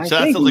are old. So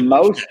that's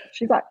like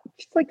she's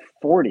like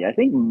 40. I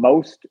think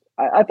most.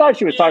 I thought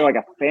she was talking like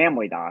a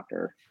family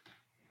doctor.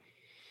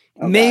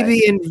 Okay.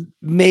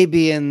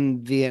 Maybe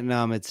in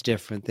Vietnam it's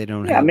different. They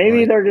don't. Yeah, have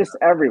maybe they're just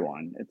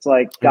everyone. It's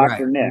like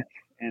Dr. Nick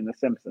and The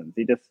Simpsons.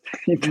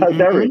 He does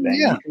everything.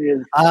 Yeah.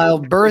 I'll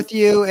birth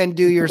you and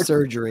do your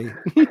surgery.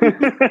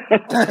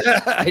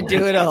 I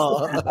do it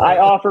all. I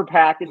offer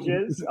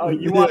packages. Oh,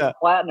 you want a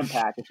platinum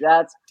package?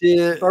 That's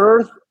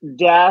birth,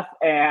 death,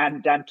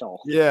 and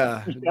dental.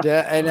 Yeah,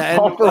 and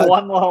all for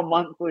one low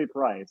monthly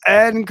price.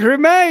 And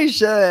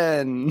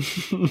cremation.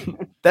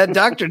 That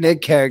Dr.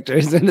 Nick character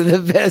is one of the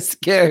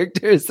best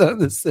characters on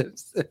The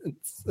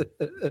Simpsons.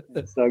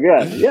 So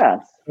good.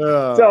 Yes.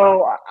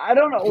 So I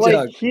don't know.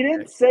 Like, he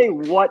didn't say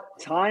what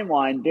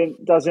timeline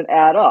doesn't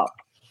add up.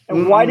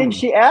 And why didn't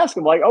she ask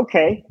him? Like,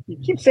 okay, you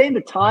keep saying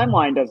the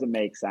timeline doesn't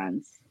make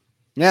sense.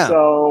 Yeah.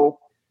 So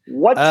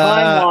what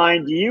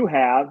timeline do you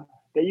have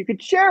that you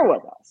could share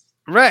with us?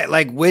 Right.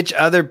 Like, which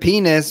other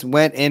penis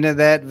went into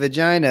that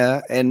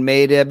vagina and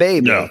made a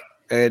baby? No.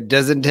 It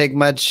doesn't take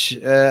much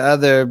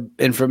other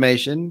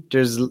information.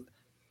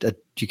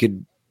 You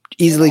could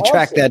easily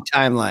track that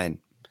timeline.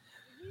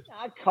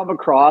 Not come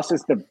across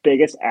as the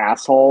biggest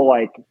asshole.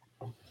 Like,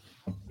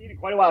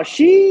 quite a while.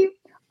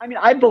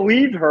 I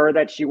believed her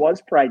that she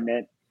was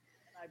pregnant.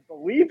 I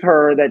believed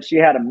her that she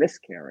had a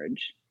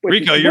miscarriage.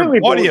 Rico,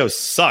 your audio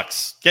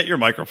sucks. Get your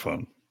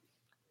microphone.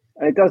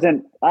 It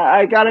doesn't.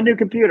 I got a new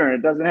computer and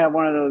it doesn't have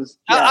one of those.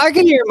 I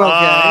can hear him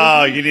okay.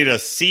 Oh, you need a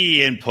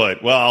C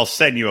input. Well, I'll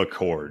send you a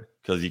cord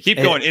because you keep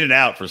going in and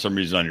out for some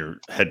reason on your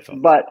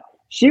headphones. But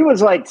she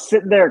was like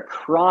sitting there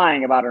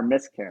crying about her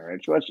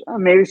miscarriage, which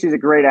maybe she's a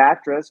great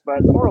actress,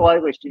 but more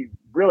likely she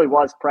really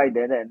was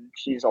pregnant and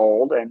she's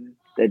old and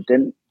it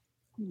didn't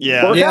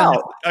work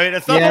out. I mean,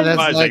 it's not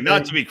surprising,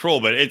 not to be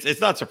cruel, but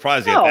it's not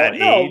surprising at that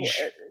age.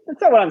 That's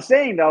not what I'm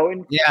saying, though.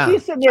 And I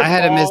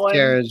had a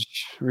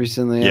miscarriage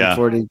recently. I'm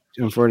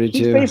 42.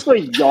 He's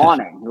basically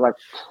yawning. Like,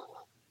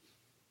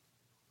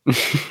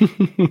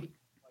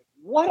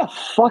 what a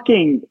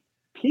fucking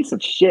piece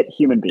of shit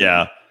human being.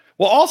 Yeah.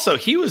 Well, also,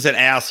 he was an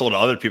asshole to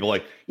other people.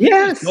 Like,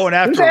 going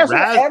after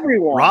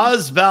everyone.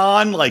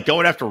 Razvan, like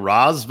going after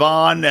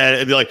Razvan,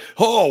 and be like,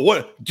 "Oh,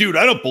 what, dude?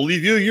 I don't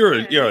believe you. You're a."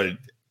 Again,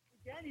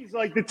 he's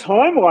like, the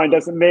timeline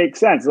doesn't make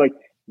sense. Like,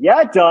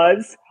 yeah, it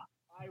does.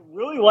 I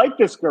really like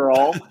this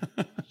girl.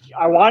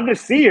 I wanted to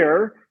see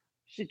her.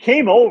 She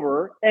came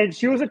over, and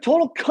she was a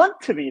total cunt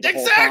to me the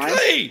whole time.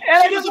 And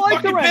I didn't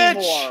like her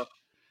anymore.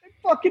 It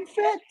fucking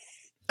fits.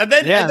 And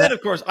then,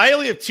 of course, I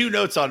only have 2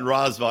 notes on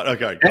Razvan.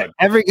 Okay, good.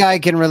 Every guy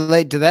can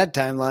relate to that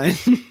timeline.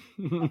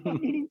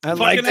 I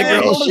liked the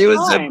girl. She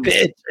was a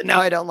bitch, and now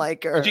I don't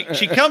like her.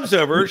 She comes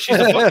over. She's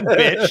a fucking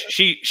bitch.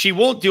 She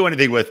won't do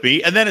anything with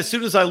me. And then as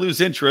soon as I lose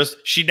interest,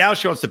 she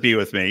wants to be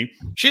with me.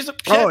 She's a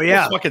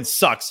fucking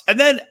sucks. And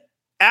then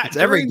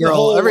every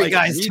girl, every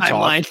guy's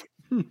timeline.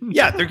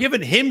 Yeah, they're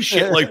giving him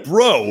shit like,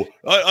 bro,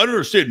 I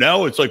understand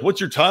now. It's like,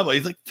 what's your timeline?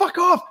 He's like, fuck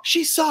off.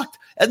 She sucked.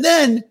 And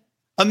then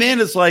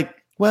Amanda's like,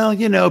 well,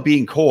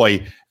 being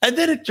coy. And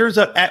then it turns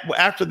out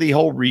after the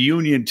whole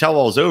reunion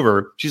tell-all's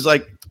over, she's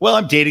like, well,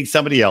 I'm dating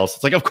somebody else.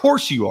 It's like, of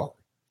course you are.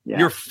 Yeah.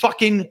 You're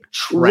fucking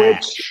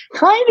trash. Which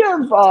kind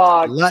of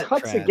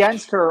cuts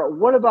against her.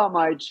 What about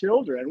my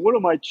children? What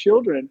are my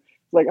children?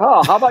 It's like,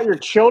 oh, how about your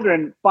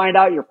children find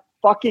out you're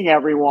fucking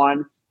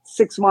everyone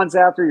 6 months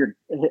after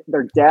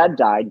their dad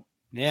died?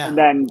 Yeah. And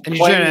then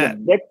playing the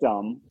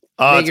victim.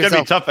 Oh, it's going to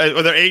be tough.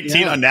 When they're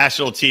 18 on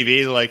national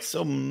TV, they're like,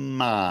 so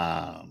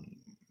mom.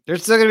 They're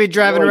still going to be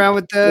driving around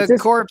with the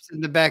corpse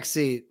in the back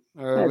seat.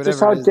 Or it's just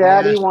how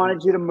daddy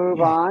wanted you to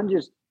move on.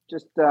 Just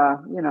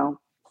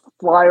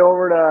fly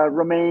over to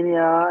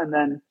Romania and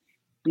then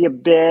be a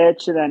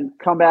bitch and then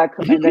come back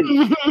and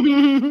then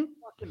fucking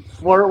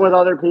flirt with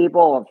other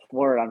people.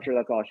 Flirt, I'm sure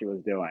that's all she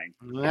was doing.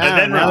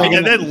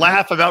 And then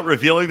laugh about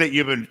revealing that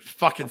you've been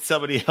fucking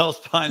somebody else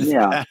behind his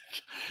back.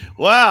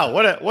 Wow,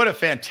 what a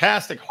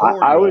fantastic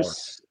horror. I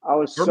was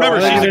remember,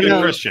 she's a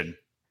good Christian.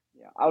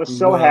 I was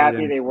so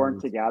happy they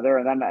weren't together.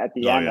 And then at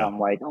the end, I'm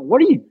like, what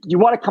do you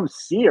want to come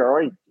see her?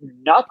 Are you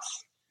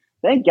nuts?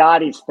 Thank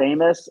God he's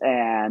famous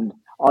and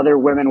other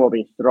women will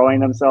be throwing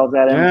themselves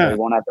at him. So they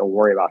won't have to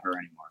worry about her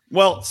anymore.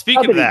 Well,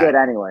 speaking of that, good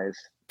anyways.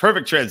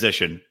 Perfect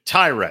transition.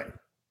 Tyray,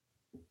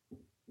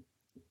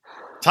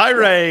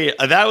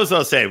 that was what I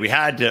was saying. We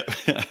had to.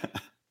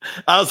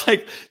 I was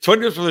like, 20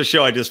 minutes from the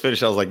show I just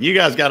finished, I was like, you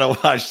guys got to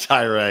watch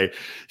Tyray.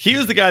 He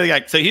was the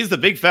guy so he's the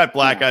big fat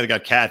black guy that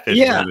got catfished.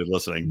 Yeah.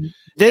 Listening.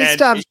 They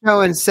stopped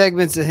showing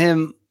segments of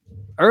him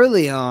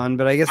early on,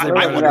 but I guess I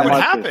wonder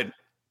what happened.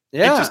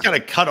 Yeah. It just kind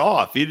of cut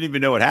off. You didn't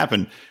even know what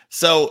happened.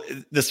 So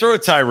the story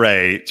of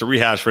Tyray, to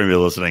rehash for anybody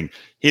listening,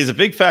 he's a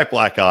big fat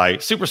black guy,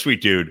 super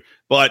sweet dude,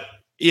 but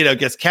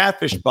gets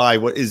catfished by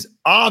what is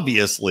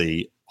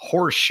obviously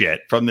horse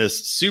shit from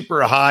this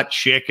super hot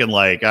chick in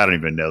I don't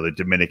even know, the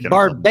Dominican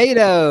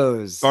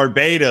Barbados. So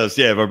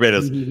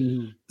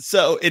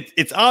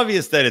it's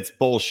obvious that it's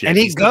bullshit. And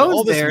he goes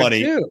all this there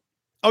money. Too.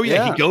 Oh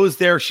yeah, he goes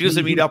there. She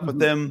doesn't meet up with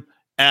him.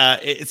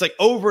 It's like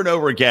over and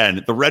over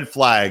again. The red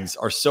flags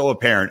are so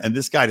apparent, and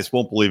this guy just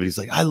won't believe it. He's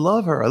like, I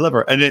love her.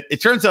 And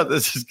it turns out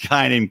this is a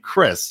guy named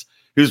Chris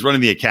who's running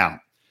the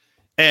account.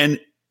 And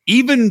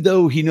even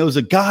though he knows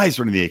a guy's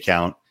running the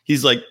account,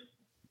 he's like,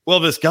 well,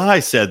 this guy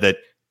said that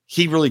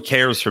he really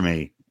cares for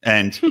me.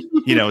 And,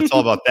 it's all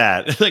about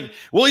that. Like,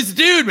 well, he's a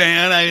dude,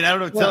 man. I mean, I don't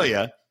know what to tell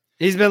you.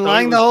 He's been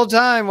lying the whole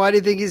time. Why do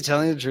you think he's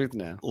telling the truth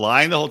now?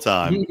 Lying the whole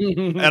time.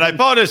 And I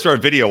apologize to our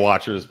video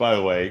watchers, by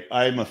the way.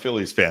 I'm a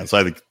Phillies fan, so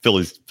I think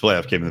Phillies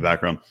playoff game in the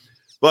background.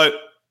 But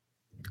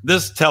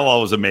this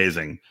tell-all was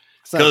amazing.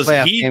 It's not a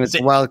playoff game. It's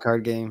a wild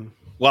card game.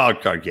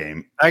 Wild card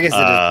game. I guess it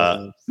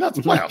is. Not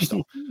the playoffs,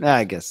 though.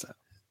 I guess so.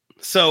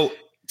 So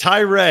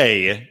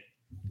Tyray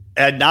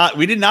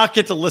we did not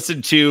get to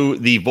listen to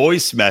the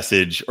voice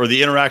message or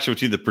the interaction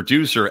between the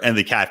producer and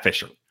the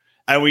catfisher.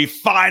 And we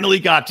finally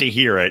got to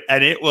hear it.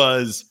 And it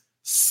was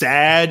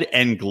sad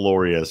and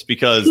glorious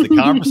because the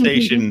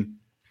conversation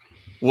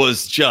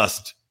was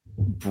just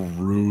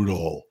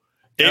brutal.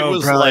 It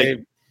was like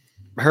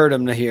hurt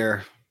him to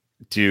hear.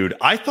 Dude,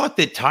 I thought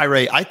that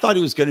I thought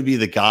he was going to be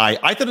the guy.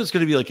 I thought it was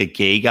going to be like a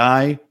gay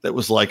guy that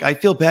was like, I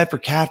feel bad for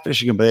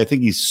catfishing him, but I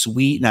think he's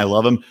sweet and I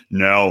love him.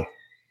 No.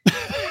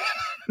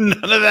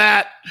 None of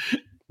that.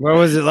 What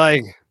was it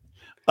like?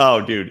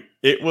 Oh, dude.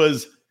 It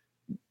was,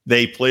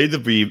 they played the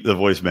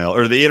voicemail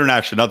or the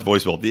interaction, not the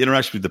voicemail, the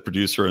interaction with the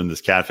producer and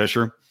this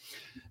catfisher.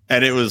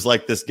 And it was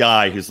like this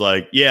guy who's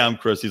like, yeah, I'm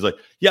Chris. He's like,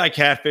 yeah, I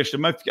catfished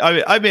him.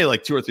 I made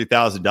like $2,000 or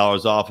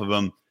 $3,000 off of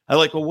him. I'm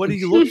like, well, what do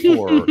you look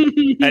for?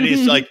 And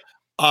he's like,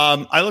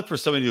 I look for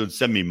somebody who would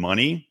send me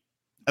money.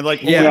 I'm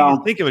like, well, what do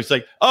you think of it? It's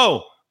like,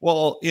 oh,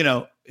 well,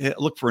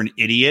 look for an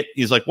idiot.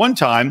 He's like, one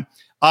time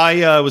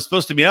I was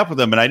supposed to meet up with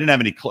him and I didn't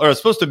have any, or I was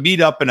supposed to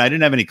meet up and I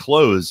didn't have any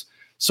clothes.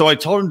 So I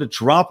told him to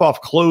drop off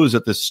clothes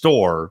at the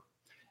store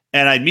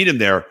and I'd meet him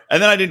there.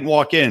 And then I didn't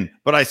walk in,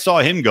 but I saw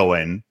him go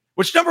in,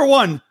 which number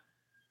one,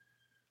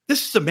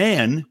 this is a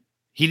man.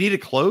 He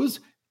needed clothes.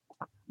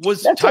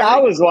 That's what I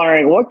was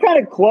wondering. What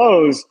kind of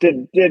clothes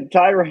did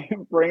Tyray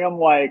bring him?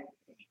 Like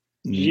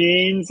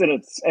jeans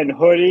and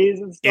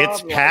hoodies and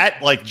stuff. It's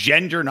Pat, like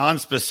gender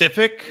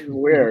non-specific.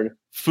 Weird.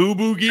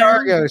 FUBU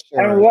gear.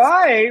 And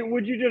why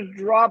would you just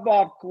drop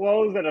off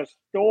clothes at a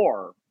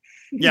store?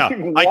 Yeah,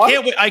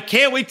 I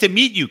can't wait to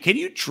meet you. Can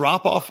you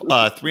drop off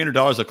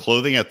 $300 of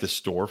clothing at the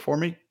store for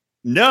me?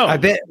 No. I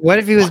bet. What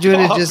if he was doing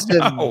it just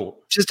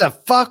to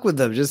fuck with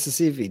them, just to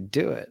see if he'd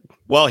do it?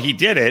 Well, he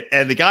did it,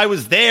 and the guy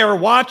was there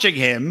watching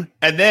him.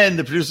 And then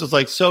the producer's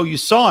like, "So you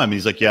saw him?"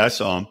 He's like, "Yeah, I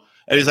saw him."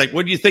 And he's like,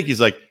 "What do you think?"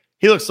 He's like,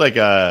 "He looks like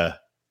a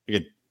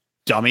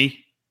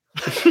dummy."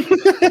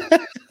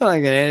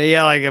 like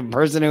a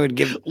person who would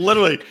give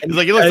Literally, he's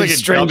like, he looks like a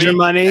stranger dummy.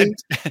 money.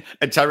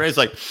 And Tyree's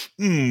like,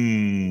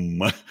 I'm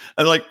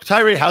like,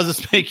 Tyree, how's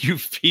this make you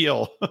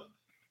feel?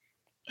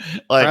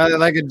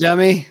 like a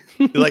dummy.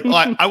 Like,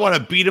 oh, I want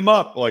to beat him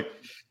up. Like,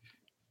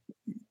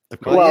 of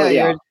course. Well,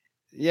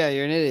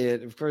 you're an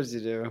idiot. Of course you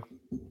do.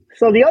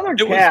 So the other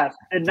It was cast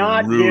did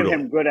not give brutal.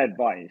 him good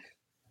advice.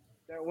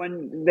 So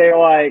when they're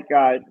like,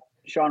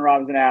 Sean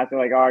Robinson asked, they're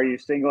like, "Are you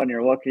single?" And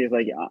you're looking. He's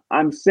like,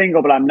 "I'm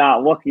single, but I'm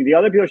not looking." The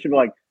other people should be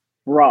like,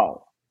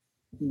 "Bro,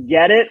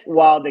 get it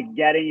while the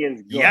getting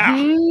is good." Yeah.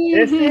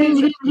 This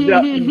is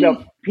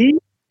the peak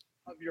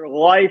of your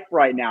life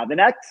right now. The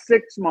next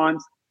 6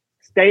 months,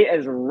 stay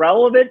as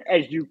relevant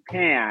as you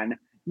can.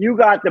 You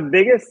got the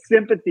biggest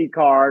sympathy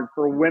card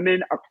for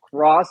women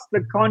across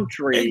the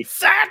country.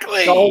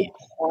 Exactly. Go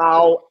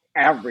plow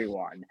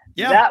everyone.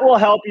 Yeah. That will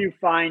help you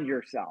find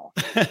yourself.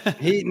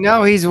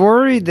 He's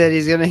worried that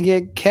he's gonna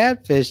get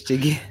catfished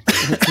again.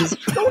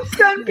 Don't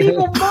send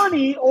people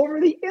money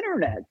over the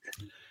internet.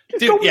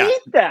 Just go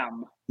meet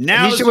them.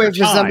 Now you should wait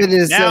for somebody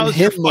to send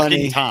him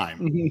money.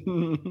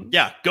 Time.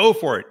 Yeah, go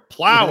for it.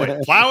 Plow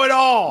it. Plow it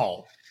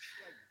all.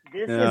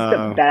 This is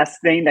the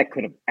best thing that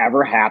could have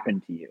ever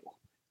happened to you.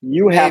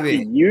 You have to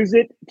use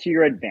it to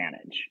your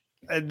advantage.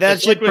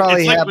 That shit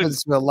probably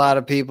happens to a lot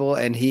of people,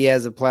 and he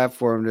has a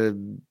platform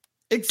to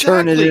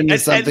turn it into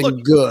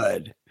something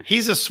good.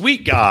 He's a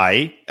sweet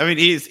guy. I mean,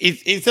 he's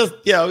just,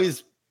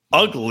 he's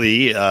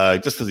ugly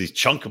just because he's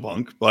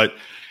chunk-a-bunk, but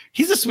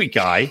he's a sweet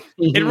guy.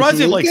 It reminds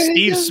me of like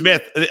Steve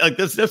Smith, like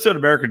this episode of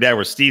American Dad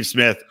where Steve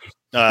Smith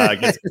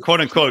gets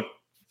quote-unquote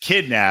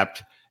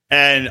kidnapped,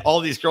 and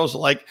all these girls are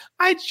like,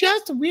 I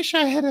just wish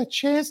I had a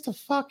chance to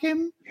fuck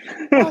him.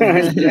 It's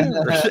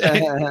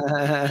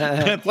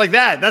like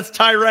that. That's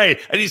Tyree,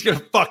 and he's going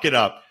to fuck it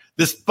up.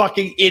 This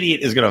fucking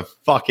idiot is going to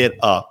fuck it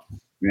up.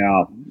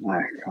 Yeah.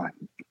 Oh, God.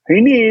 He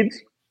needs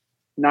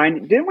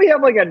 90. Didn't we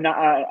have like a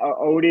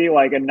Odie,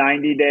 like a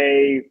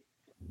 90-day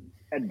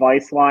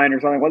advice line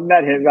or something? Wasn't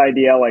that his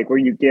idea? Like where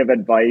you give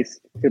advice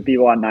to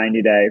people on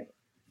 90-day?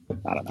 I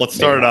don't know. Let's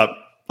start it up.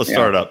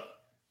 Start it up.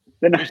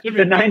 The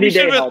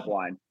 90-day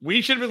helpline.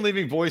 We should have been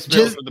leaving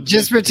voicemail for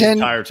the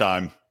entire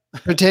time.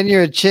 Pretend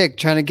you're a chick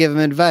trying to give him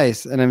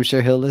advice, and I'm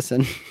sure he'll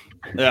listen.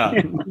 Yeah.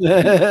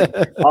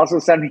 Also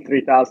send me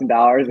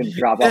 $3,000 and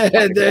drop off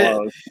my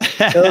clothes.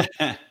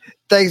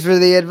 Thanks for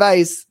the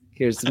advice.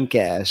 Here's some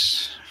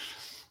cash.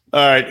 All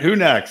right, who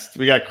next?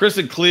 We got Chris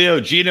and Cleo,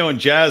 Gino and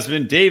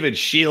Jasmine, David,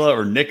 Sheila,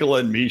 or Nicola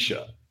and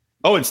Misha.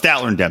 Oh, and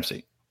Statler and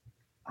Dempsey.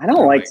 I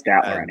don't like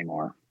Statler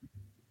anymore.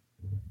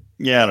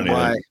 Yeah, I don't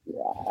know.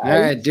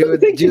 All right, do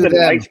it. She's a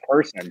nice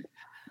person.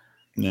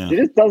 Yeah. She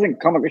just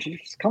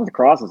comes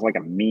across as like a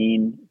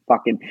mean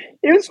fucking.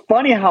 It was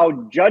funny how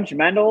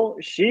judgmental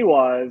she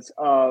was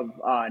of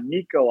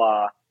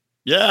Nicola.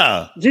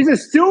 Yeah. She's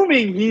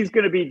assuming he's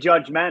going to be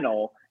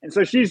judgmental, and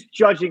so she's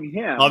judging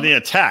him on the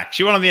attack.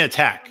 She went on the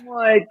attack. I'm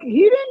like,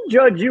 he didn't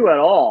judge you at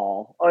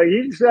all.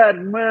 He said,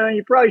 "Man,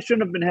 you probably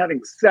shouldn't have been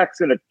having sex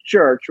in a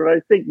church." But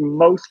I think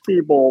most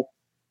people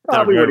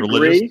probably would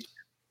agree.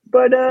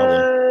 But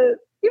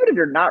even if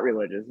you're not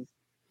religious,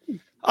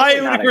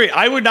 I would agree.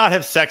 I would not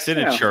have sex in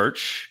a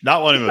church.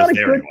 Not when it was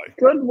there anyway.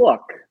 Good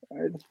look.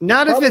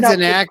 Not if it's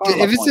an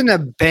if it's an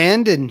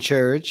abandoned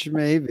church,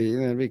 maybe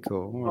that'd be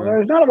cool. Well,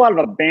 there's not a lot of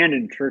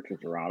abandoned churches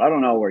around. I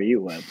don't know where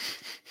you live.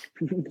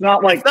 It's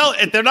not like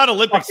they're not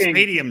Olympic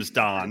stadiums,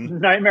 Don.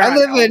 Nightmare. I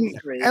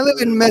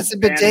live in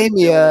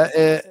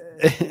Mesopotamia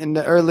in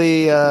the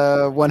early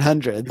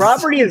 100s.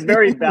 Property is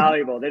very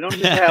valuable. They don't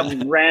just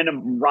have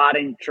random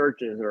rotting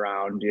churches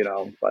around,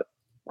 But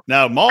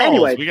now malls,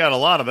 anyway, we got a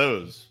lot of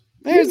those.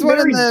 There's one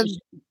in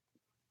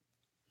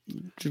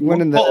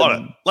the. Hold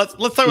on. Let's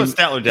talk about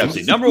Statler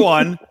Dempsey. Number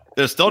one,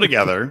 they're still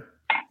together.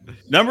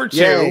 Number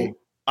two,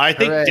 I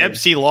think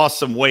Dempsey lost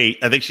some weight.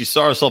 I think she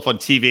saw herself on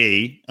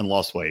TV and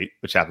lost weight,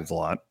 which happens a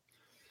lot.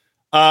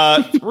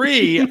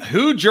 3,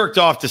 who jerked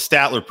off to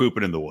Statler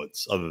pooping in the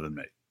woods other than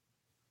me?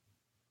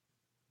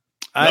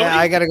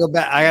 I gotta go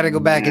back. I gotta go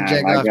back and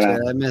check off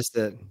that. I missed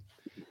it.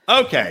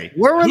 Okay.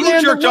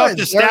 Who jerked off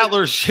to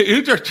Statler?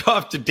 Who jerked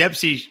off to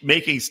Dempsey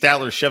making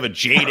Statler shove a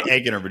jade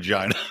egg in her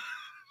vagina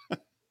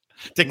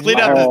to clean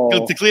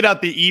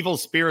out the evil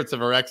spirits of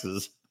her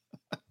exes?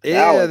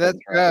 Yeah, that's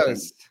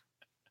gross.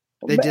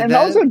 And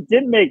also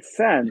didn't make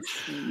sense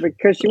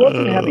because she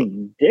wasn't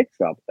having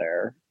dicks up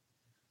there.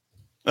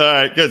 All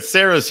right, good.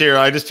 Sarah's here.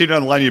 I just tuned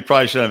on the line. You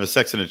probably should have a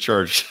sex in a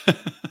church.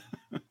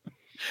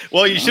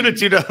 Well, you should have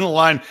tuned on the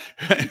line.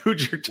 Who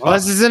jerked off?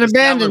 This is an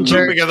abandoned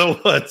church in the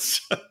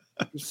woods.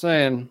 I'm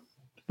saying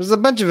there's a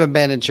bunch of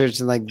abandoned churches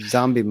in like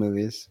zombie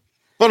movies.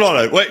 Hold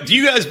on. What do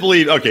you guys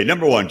believe? Okay,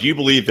 number one, do you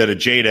believe that a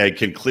jade egg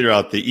can clear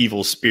out the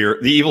evil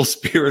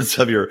spirits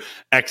of your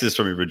exes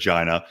from your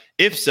vagina?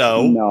 If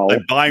so, no.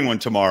 I'm buying one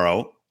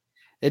tomorrow.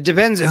 It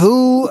depends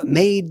who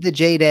made the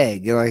jade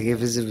egg. Like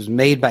if it was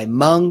made by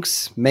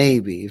monks,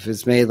 maybe. If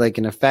it's made like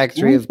in a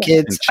factory of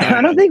kids,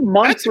 I don't think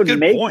monks would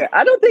make it.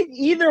 I don't think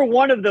either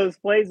one of those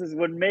places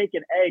would make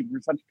an egg for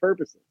such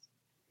purposes.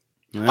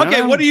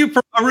 Okay, what are you,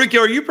 Ricky?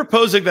 Are you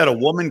proposing that a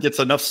woman gets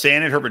enough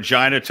sand in her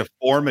vagina to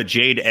form a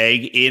jade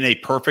egg in a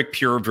perfect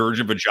pure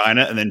virgin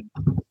vagina, and then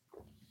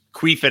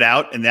queef it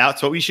out, and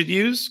that's what we should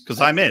use? Because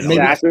I'm in.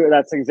 That's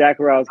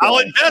exactly where I was going. I'll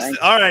invest.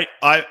 All right,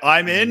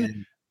 I'm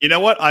in. You know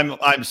what?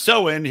 I'm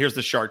so in. Here's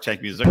the Shark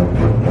Tank music.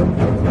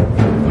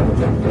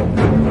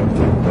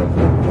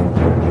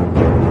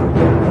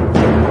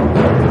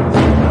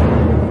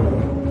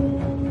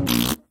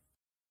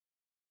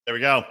 There we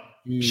go.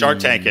 Shark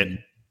Tank it.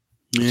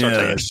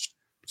 Yes.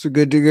 It's a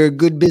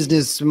good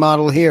business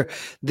model here.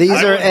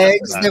 These are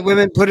eggs that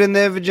women put in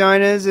their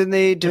vaginas, and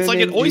they turn. It's like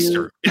an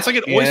oyster. It's like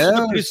an oyster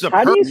that produces a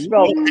How do you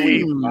spell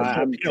queef?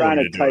 I'm trying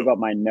to type up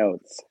my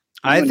notes.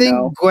 I think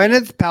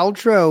Gwyneth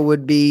Paltrow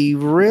would be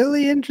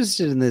really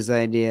interested in this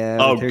idea.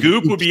 Oh,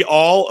 goop would be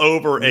all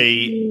over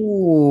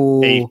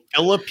a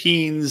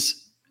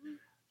Philippines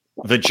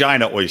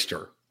vagina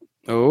oyster.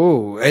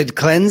 Oh, it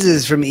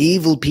cleanses from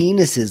evil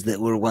penises that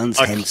were once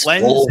a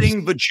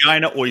cleansing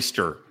vagina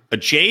oyster.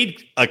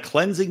 A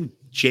cleansing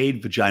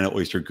jade vagina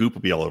oyster. Goop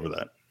will be all over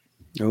that.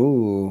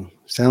 Oh,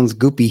 sounds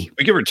goopy.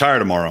 We can retire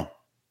tomorrow.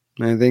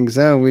 I think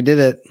so. We did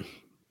it.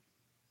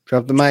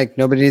 Drop the mic.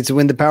 Nobody needs to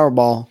win the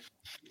Powerball.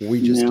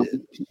 We just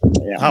did.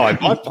 Yeah. Oh,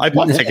 I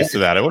bought tickets to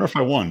that. I wonder if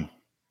I won.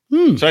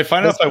 So I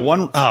find out if I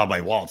won. Oh, my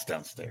wallet's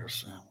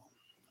downstairs.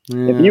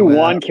 If you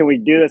won, can we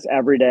do this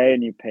every day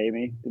and you pay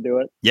me to do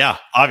it? Yeah,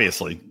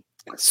 obviously.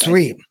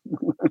 Sweet.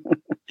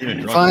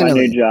 Finally, my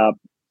new job.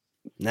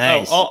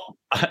 Nice.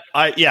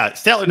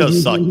 Stanley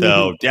does suck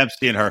though.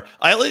 Dempsey and her.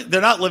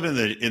 They're not living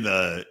in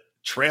the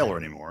trailer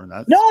anymore.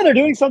 No, they're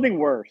doing something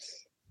worse.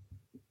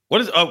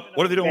 What are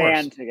they doing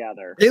worse?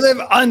 Together. They live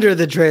under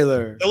the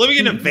trailer. They're living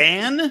in a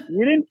van?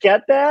 You didn't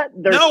get that?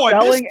 They're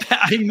selling.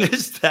 I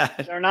missed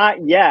that. They're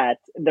not yet.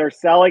 They're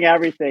selling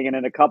everything, and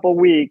in a couple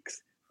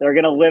weeks, they're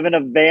going to live in a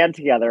van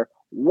together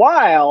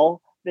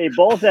while they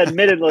both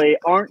admittedly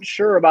aren't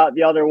sure about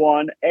the other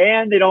one,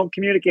 and they don't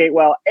communicate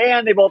well,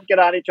 and they both get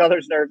on each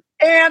other's nerves,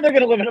 and they're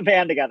going to live in a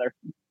van together.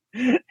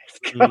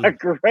 It's got a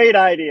great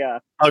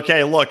idea.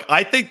 Okay, look,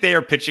 I think they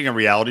are pitching a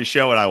reality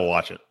show, and I will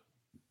watch it.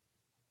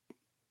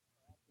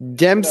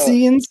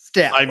 Dempsey and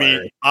Statler. I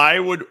mean, I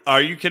would.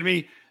 Are you kidding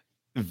me?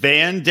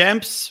 Van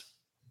Demps,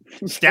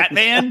 Stat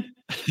Van.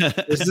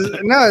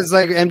 It's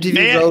like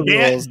MTV Road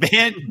Rules.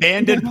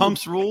 Bandit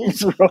Pumps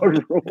Rules.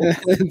 Road Rules.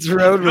 It's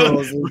Road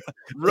Rules.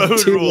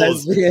 Road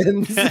Rules.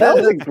 That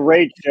was a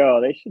great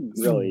show. They should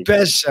really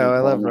best show.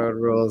 I love Road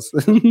Rules.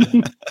 Bring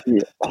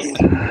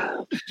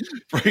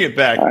it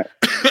back. Right.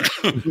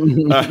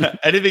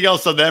 Anything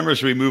else on them, or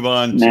should we move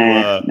on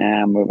to?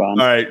 Move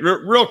on. All right,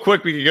 real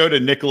quick, we can go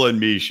to Nicola and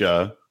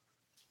Misha.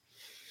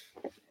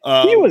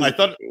 I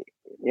thought.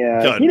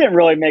 Yeah, he didn't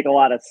really make a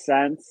lot of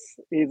sense.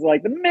 He's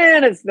like, the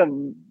man is the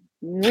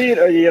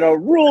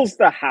rules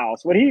the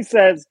house. What he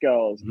says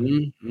goes.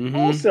 Mm-hmm.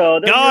 Also,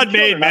 God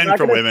made men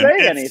for women.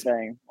 Say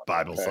anything.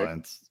 Bible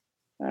science.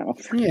 Oh.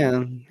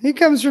 Yeah, he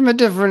comes from a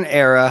different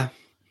era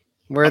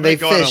where they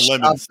fish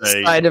off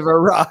the side of a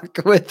rock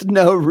with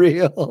no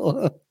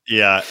reel.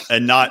 Yeah,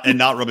 and not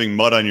rubbing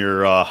mud on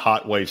your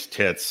hot wife's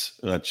tits.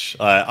 Which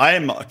I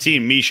am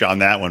Team Misha on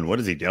that one.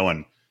 What is he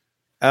doing?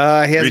 He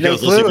has no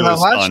clue how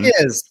hot she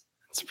is.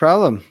 It's a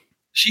problem.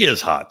 She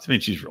is hot. I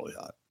mean, she's really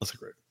hot. Let's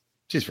agree.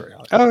 She's very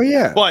hot. Oh,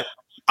 yeah. But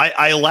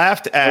I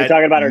laughed at... Are you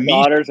talking about her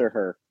daughters or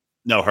her?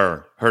 No,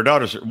 her. Her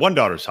daughter's... One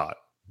daughter's hot.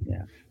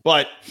 Yeah.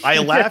 But I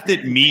laughed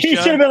at Misha. He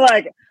should have been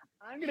like,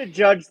 I'm going to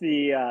judge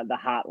the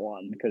hot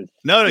one. Because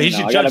No, he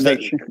should judge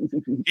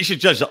he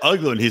should judge the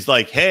ugly one. He's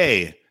like,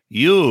 hey,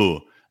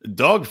 you,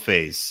 dog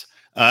face.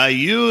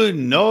 You,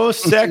 no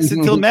sex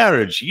until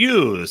marriage.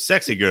 You,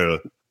 sexy girl.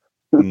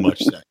 Much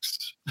sex.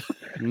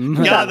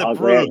 Got the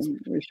proof.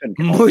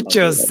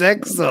 Mucho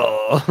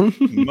sexo.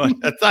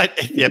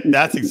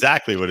 That's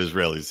exactly what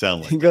Israelis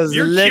sound like. He goes,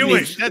 you're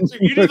Jewish.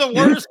 You do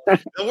the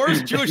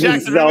worst Jewish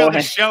accent on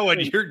the show, and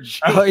you're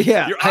Jewish. Oh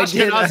yeah, you're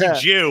Ashkenazi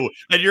Jew,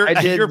 and you're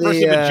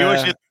person with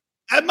Jewish.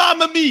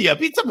 Mamma mia,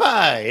 pizza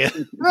pie.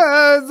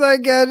 It's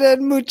like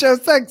mucho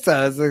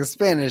sexo. It's like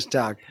Spanish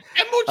talk.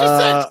 And mucho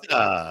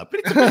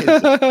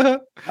sexo.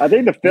 I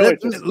think the Phillies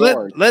just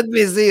scored. Let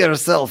me see your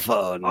cell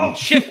phone. Oh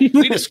shit,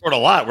 we just scored a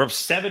lot. We're up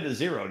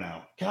 7-0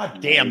 now. God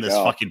damn this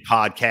fucking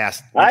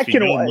podcast.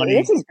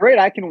 This is great.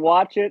 I can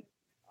watch it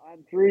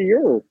through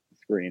your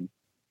screen.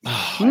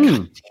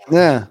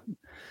 Yeah.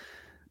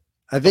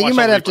 I think you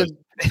might have to.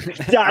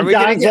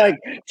 Don's like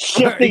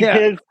shifting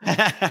his.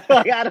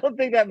 Like, I don't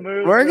think that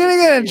moves. We're gonna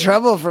get in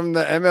trouble from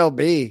the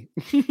MLB.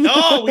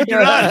 No, we do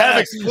not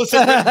have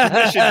explicit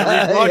permission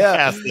to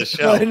rebroadcast this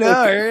show. I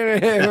know.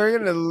 We're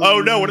gonna.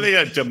 Oh no! What are they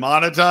gonna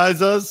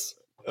demonetize us?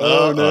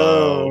 Oh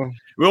no!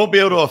 We won't be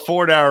able to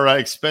afford our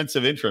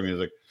expensive intro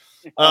music.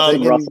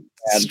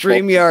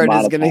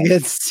 StreamYard is going to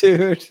get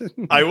sued.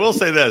 I will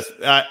say this.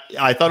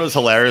 I thought it was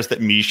hilarious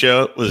that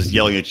Misha was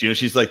yelling at Gino.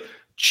 She's like,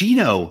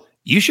 Gino,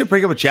 you should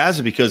break up with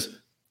Jasmine because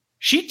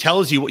she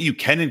tells you what you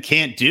can and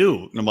can't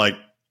do. And I'm like,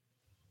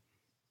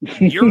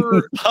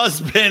 your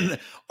husband,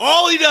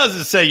 all he does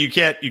is say you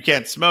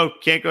can't smoke,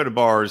 can't go to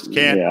bars,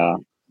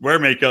 can't wear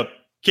makeup,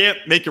 Can't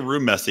make your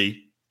room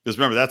messy because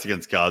remember that's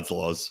against God's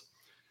laws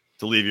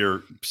to leave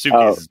your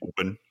suitcases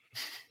open.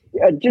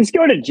 Yeah, just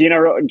go to Gino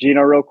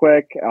real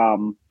quick.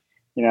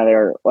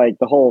 They're like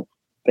the whole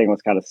thing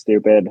was kind of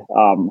stupid.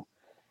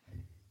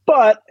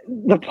 But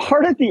the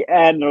part at the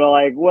end, they're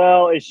like,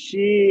 "Well, is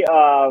she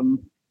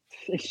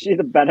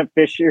the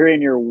beneficiary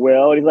in your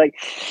will?" And he's like,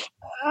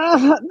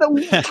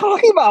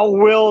 "Talking about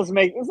wills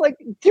it's like,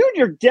 dude,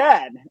 you're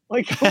dead.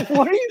 Like,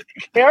 what do you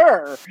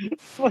care?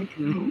 Like,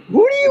 who do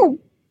you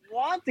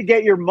want to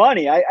get your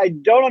money? I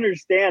don't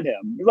understand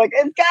him. He's like,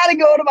 it's got to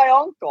go to my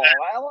uncle.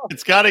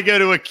 It's got to go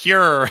to a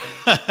cure."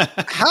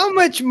 How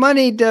much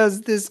money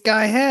does this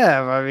guy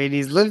have? I mean,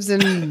 he lives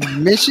in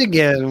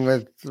Michigan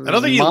with. I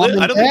don't think he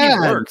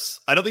works.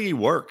 I don't think he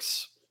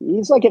works.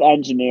 He's like an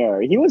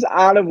engineer. He was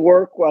out of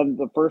work when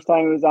the first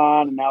time he was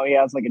on, and now he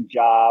has like a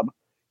job.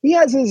 He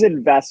has his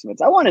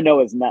investments. I want to know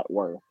his net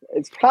worth.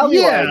 It's probably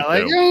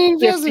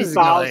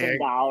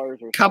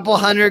 $50,000 or couple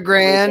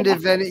 $100,000,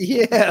 if any.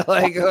 Yeah,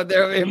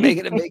 they're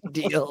making a big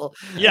deal.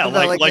 Yeah,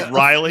 like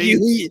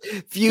Riley.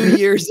 Few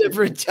years of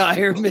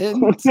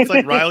retirement. It's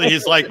like Riley.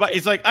 He's like,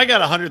 I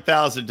got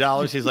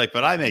 $100,000. He's like,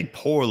 but I make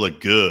poor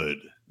look good.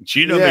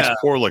 Gino makes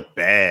poor look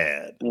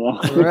bad.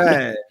 Yeah.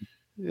 Right.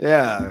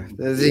 Yeah,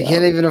 he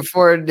can't even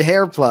afford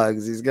hair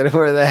plugs. He's gonna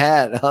wear the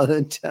hat all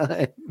the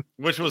time,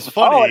 which was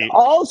funny. And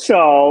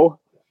also,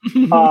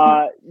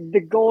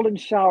 the golden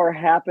shower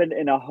happened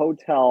in a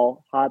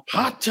hotel hot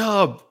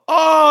tub.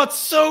 Oh, it's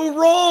so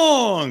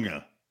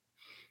wrong.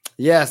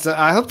 Yeah, so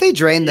I hope they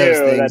drain those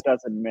things.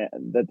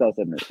 That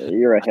doesn't.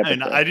 You're a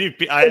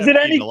hypocrite. Is it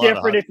any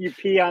different if you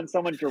pee on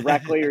someone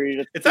directly, or you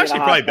just? It's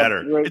actually probably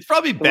better. It's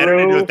probably better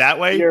to do it that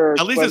way.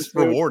 At least it's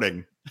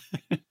rewarding.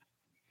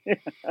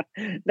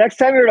 Next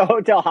time you're in a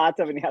hotel hot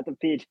tub and you have to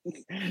pee,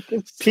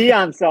 just pee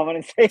on someone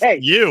and say, "Hey,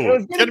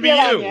 it's gonna be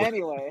you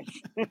anyway."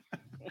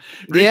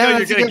 Rico,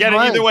 you're gonna get it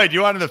either way. Do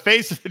you want it in the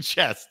face or the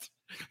chest?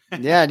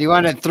 Yeah, do you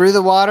want it through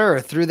the water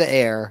or through the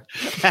air?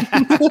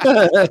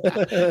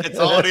 It's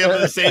all under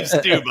the same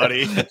stew,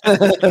 buddy.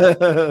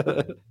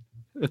 That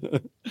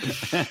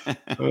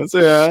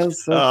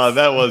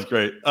was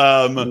great.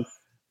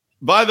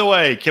 By the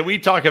way, can we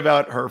talk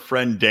about her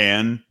friend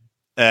Dan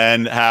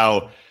and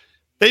how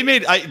they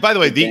made? By the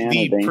way,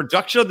 the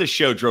production of the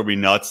show drove me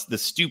nuts. The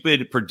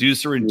stupid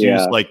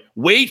producer-induced,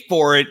 wait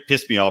for it,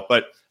 pissed me off.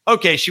 But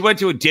okay, she went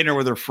to a dinner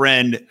with her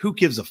friend. Who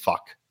gives a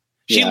fuck?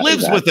 She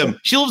lives with him.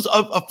 She lives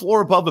a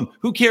floor above him.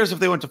 Who cares if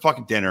they went to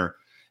fucking dinner?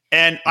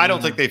 And I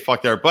don't think they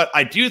fucked there. But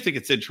I do think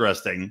it's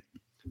interesting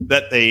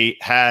that they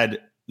had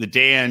the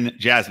Dan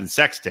Jasmine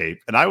sex tape,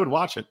 and I would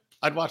watch it.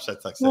 I'd watch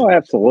that sex tape. Oh,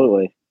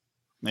 absolutely.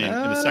 Man,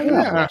 in a second,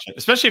 I'd watch it.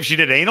 Especially if she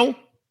did anal,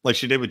 like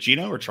she did with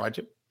Gino, or tried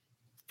to.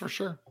 For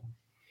sure.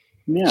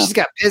 Yeah. She's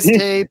got piss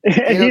tape.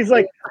 And he's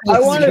like, I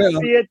want to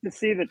see it to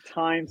see the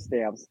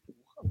timestamps.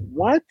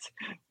 What?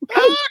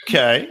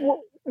 Okay.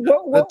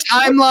 The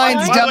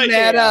timelines don't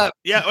add up.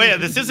 Yeah,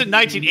 this isn't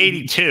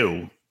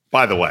 1982,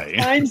 by the way.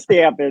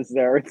 Timestamp is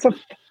there. It's a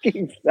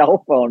fucking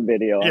cell phone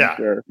video, I'm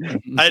sure.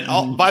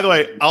 And by the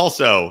way,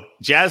 also,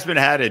 Jasmine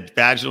had a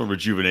vaginal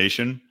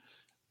rejuvenation.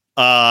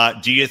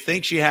 Do you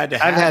think she had to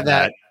have had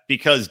that?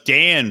 Because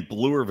Dan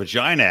blew her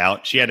vagina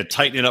out? She had to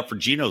tighten it up for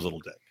Gino's little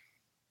dick.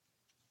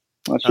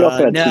 Well, she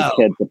also had 2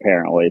 kids,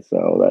 apparently,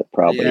 so that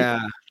probably...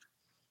 Yeah.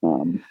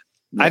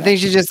 I think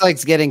she just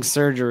likes getting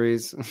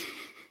surgeries.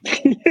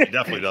 She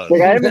definitely does. I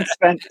haven't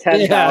spent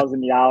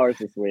 $10,000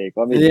 this week.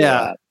 Let me do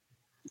that.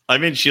 I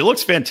mean, she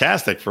looks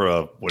fantastic for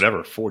a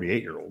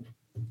 48-year-old.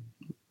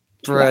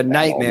 For a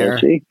nightmare.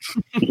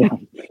 Yeah.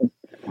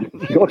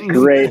 You look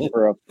great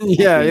for a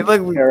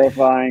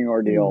terrifying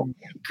ordeal.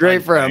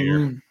 Great for a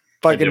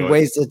fucking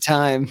waste of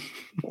time.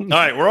 All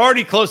right, we're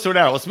already close to an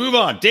hour. Let's move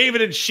on.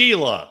 David and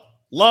Sheila.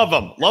 Love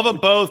them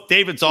both.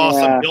 David's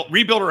awesome. Yeah.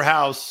 Rebuild her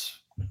house.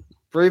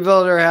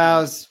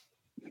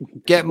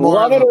 Get more.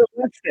 Love it or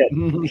list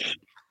it.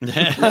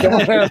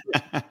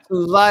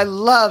 I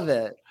love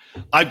it.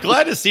 I'm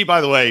glad to see,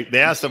 by the way, they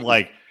asked him,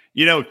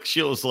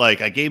 Sheila's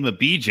like, I gave him a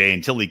BJ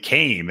until he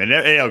came.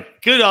 And,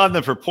 good on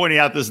them for pointing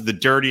out this is the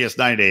dirtiest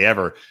 90-day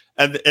ever.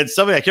 And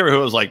somebody, I can't remember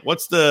who was like,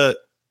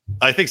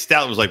 I think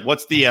Stout was like,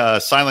 what's the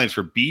sign language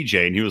for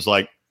BJ? And he was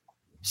like,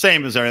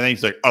 same as everything.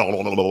 He's like, my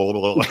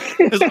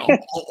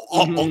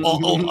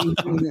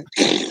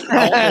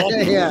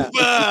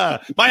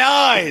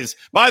eyes.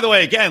 By the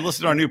way, again,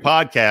 listen to our new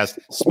podcast,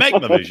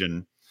 Smegma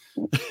Vision.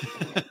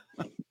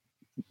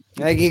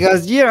 Like he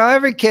goes,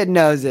 every kid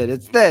knows it.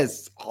 It's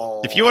this.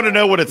 If you want to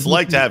know what it's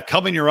like to have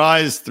cum in your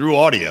eyes through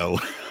audio,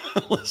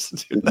 listen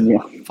to that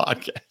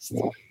podcast.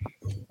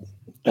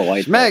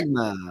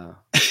 Smegma.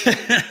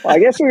 Well, I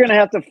guess we're gonna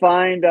have to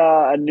find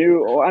a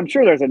new. I'm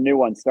sure there's a new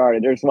one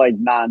started. There's like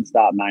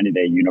nonstop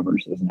 90-day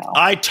universes now.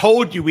 I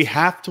told you we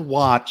have to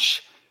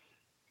watch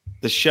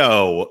the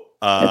show.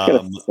 It's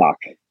gonna suck.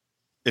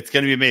 It's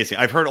gonna be amazing.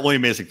 I've heard only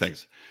amazing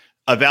things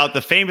about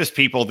the famous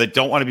people that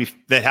don't want to be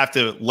that have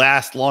to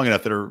last long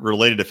enough that are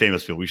related to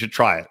famous people. We should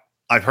try it.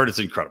 I've heard it's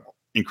incredible.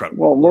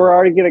 Well, we're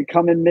already gonna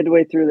come in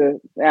midway through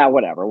the.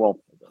 Whatever. Well,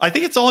 I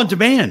think it's all on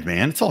demand,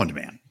 man. It's all on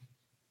demand.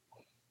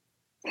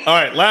 All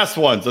right, last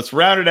ones. Let's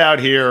round it out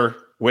here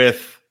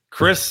with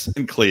Chris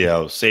and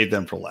Cleo. Save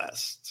them for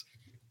last.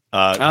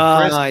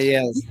 Chris,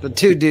 yes, the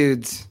two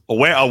dudes.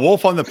 a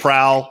wolf on the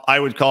prowl. I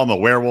would call him a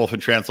werewolf in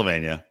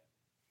Transylvania.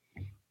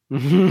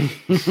 Yeah,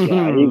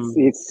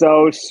 he's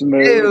so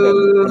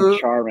smooth and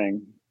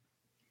charming.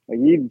 Like,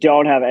 you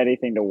don't have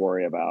anything to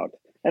worry about.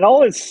 And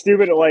all this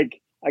stupid, like,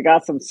 I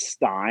got some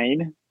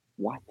Stein.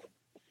 What?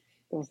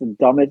 That was the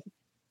dumbest.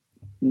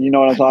 You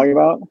know what I'm talking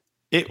about?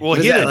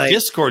 He had a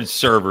Discord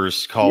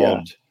servers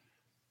called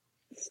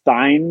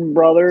Stein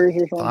Brothers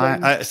or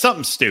something.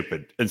 Something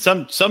stupid. And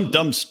some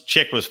dumb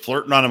chick was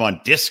flirting on him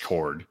on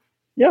Discord.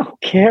 Yeah, who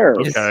cares?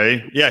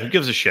 Okay. Yeah, who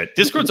gives a shit?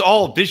 Discord's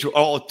all visual,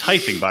 all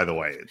typing, by the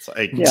way. It's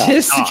like,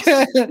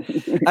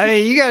 I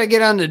mean, you got to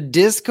get onto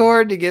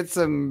Discord to get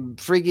some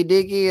freaky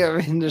deaky.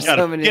 I mean, there's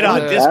so many. Get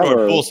on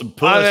Discord, pull some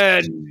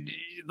puss.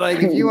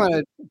 Like, if you want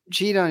to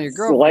cheat on your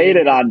girlfriend,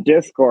 slated on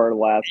Discord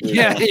last week.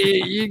 Yeah,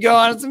 you go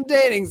on some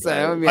dating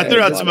site. I mean, I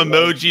threw out some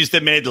emojis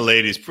that made the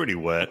ladies pretty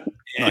wet.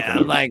 Yeah,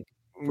 like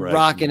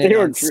rocking it.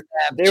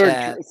 They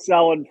were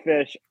selling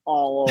fish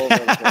all over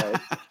the place.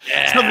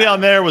 Somebody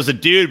on there was a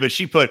dude, but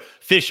she put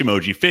fish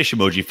emoji, fish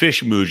emoji,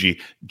 fish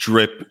emoji,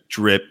 drip,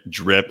 drip,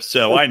 drip.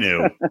 So I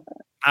knew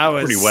I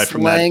was pretty wet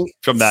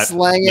from that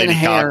slang and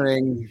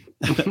herring.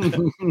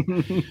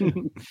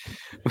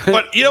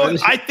 But you know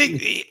what? I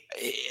think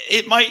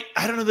it might.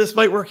 I don't know. This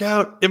might work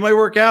out. It might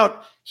work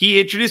out.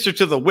 He introduced her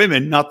to the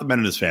women, not the men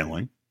in his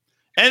family,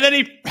 and then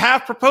he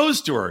half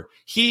proposed to her.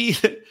 He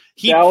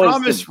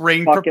promised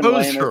ring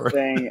proposed to her.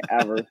 Thing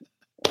ever.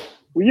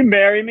 Will you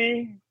marry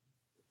me?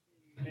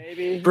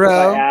 Maybe,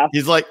 bro.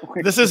 He's like,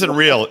 this isn't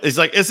real. He's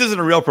like, this isn't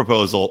a real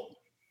proposal.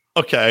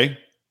 Okay,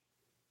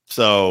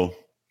 so.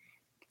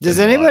 Does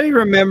anybody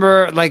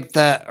remember like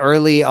the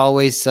early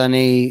Always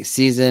Sunny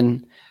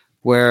season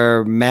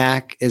where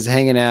Mac is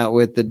hanging out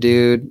with the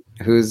dude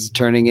who's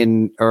turning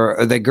in,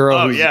 or the girl?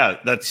 Oh yeah,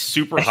 that's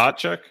super hot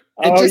chick.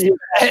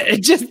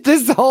 It just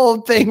this whole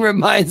thing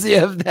reminds me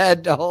of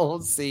that whole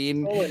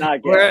scene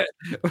where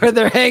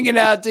they're hanging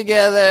out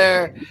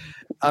together.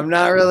 I'm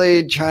not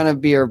really trying to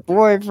be her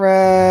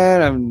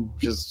boyfriend. I'm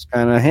just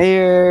kind of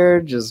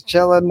here, just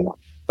chilling.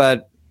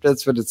 But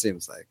that's what it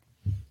seems like.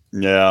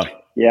 Yeah.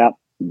 Yeah.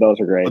 Those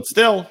are great. But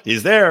still,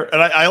 he's there.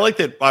 And I like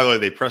that, by the way,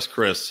 they press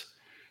Chris.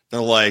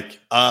 They're like,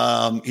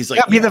 he's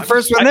like, be the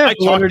first one there. I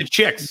talk to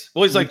chicks.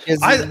 Well, he's like,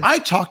 I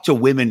talk to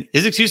women.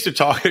 His excuse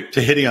to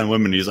hitting on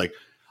women, he's like,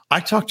 I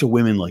talk to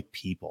women like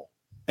people.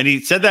 And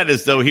he said that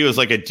as though he was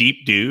like a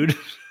deep dude.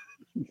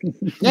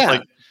 Yeah.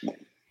 Like,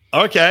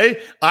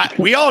 okay.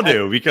 We all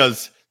do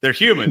because they're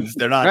humans.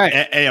 They're not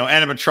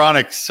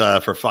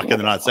animatronics for fucking, they're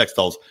not sex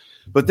dolls.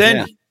 But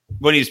then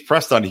when he's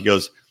pressed on, he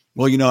goes,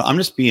 well, I'm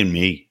just being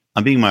me.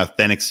 I'm being my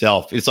authentic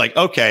self. It's like,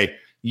 okay,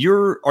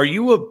 are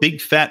you a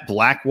big fat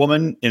black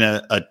woman in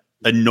a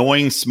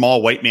annoying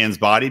small white man's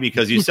body?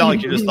 Because you sound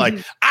like you're just like,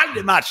 I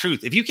live my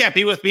truth. If you can't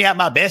be with me at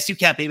my best, you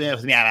can't be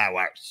with me at my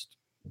worst.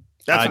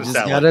 That's what it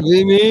sounds like.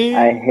 Be me.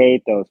 I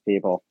hate those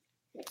people.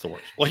 It's the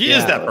worst. Well, he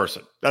is that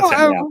person. That's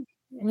him.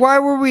 Why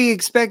were we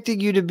expecting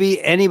you to be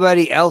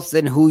anybody else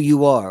than who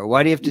you are?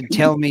 Why do you have to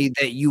tell me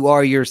that you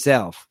are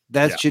yourself?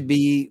 That should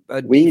be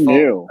a we default.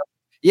 knew.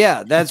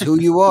 Yeah, that's who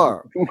you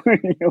are.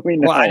 We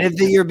know. Well, I didn't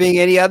think you were being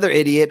any other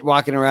idiot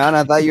walking around.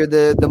 I thought you're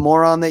the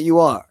moron that you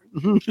are.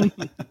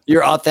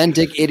 Your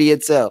authentic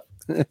idiot self.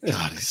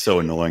 God, he's so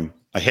annoying.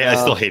 I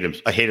still hate him.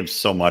 I hate him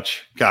so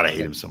much. God, I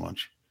hate him so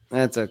much.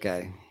 That's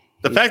okay.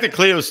 The fact that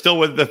Cleo's still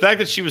with the fact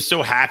that she was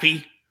so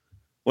happy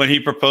when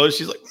he proposed,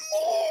 she's like,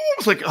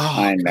 it's like, oh,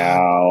 I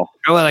know.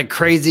 Oh, a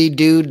crazy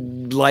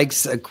dude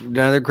likes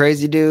another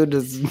crazy dude.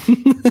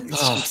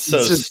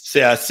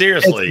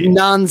 Seriously, it's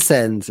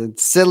nonsense.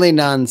 It's silly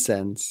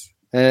nonsense,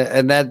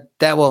 and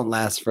that won't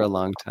last for a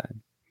long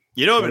time.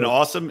 You know, what would been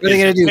awesome. What are they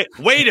gonna do?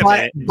 Wait a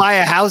minute. Buy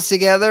a house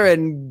together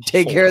and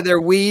take care of their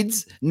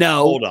weeds?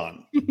 No. Hold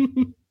on.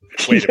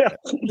 Wait a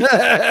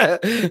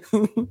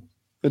minute.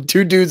 The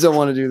two dudes don't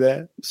want to do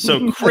that.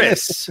 So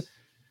Chris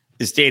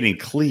is dating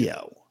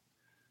Cleo.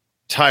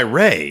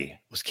 Tyree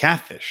was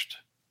catfished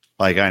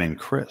by a guy named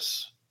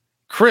Chris.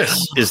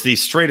 Chris is the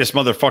straightest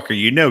motherfucker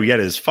you know, yet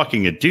is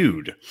fucking a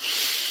dude.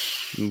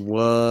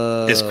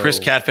 Whoa. Is Chris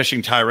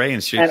catfishing Tyree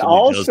and And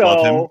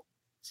also,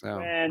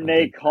 when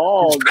they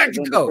called, when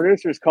the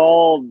producers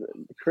called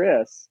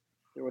Chris,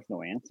 there was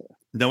no answer.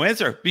 No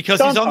answer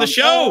because he's on the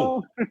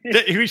show.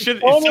 We should.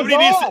 Somebody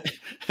needs.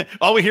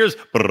 All we hear is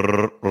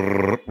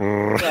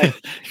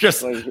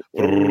just. And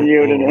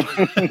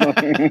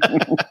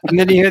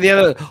then you hear the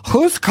other.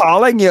 Who's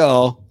calling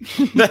you?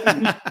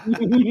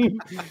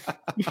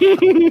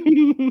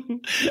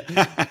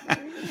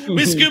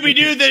 We Scooby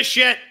Doo this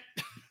shit.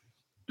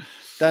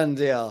 Done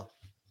deal.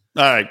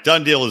 All right,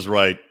 done deal is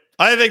right.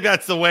 I think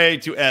that's the way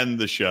to end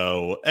the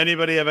show.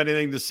 Anybody have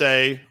anything to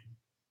say?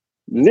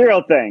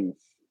 Zero things.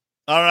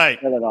 All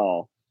right. Not at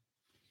all.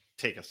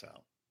 Take us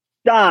out.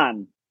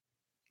 Don.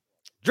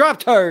 Drop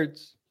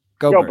turds.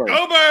 Go Birds.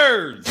 Go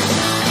Birds.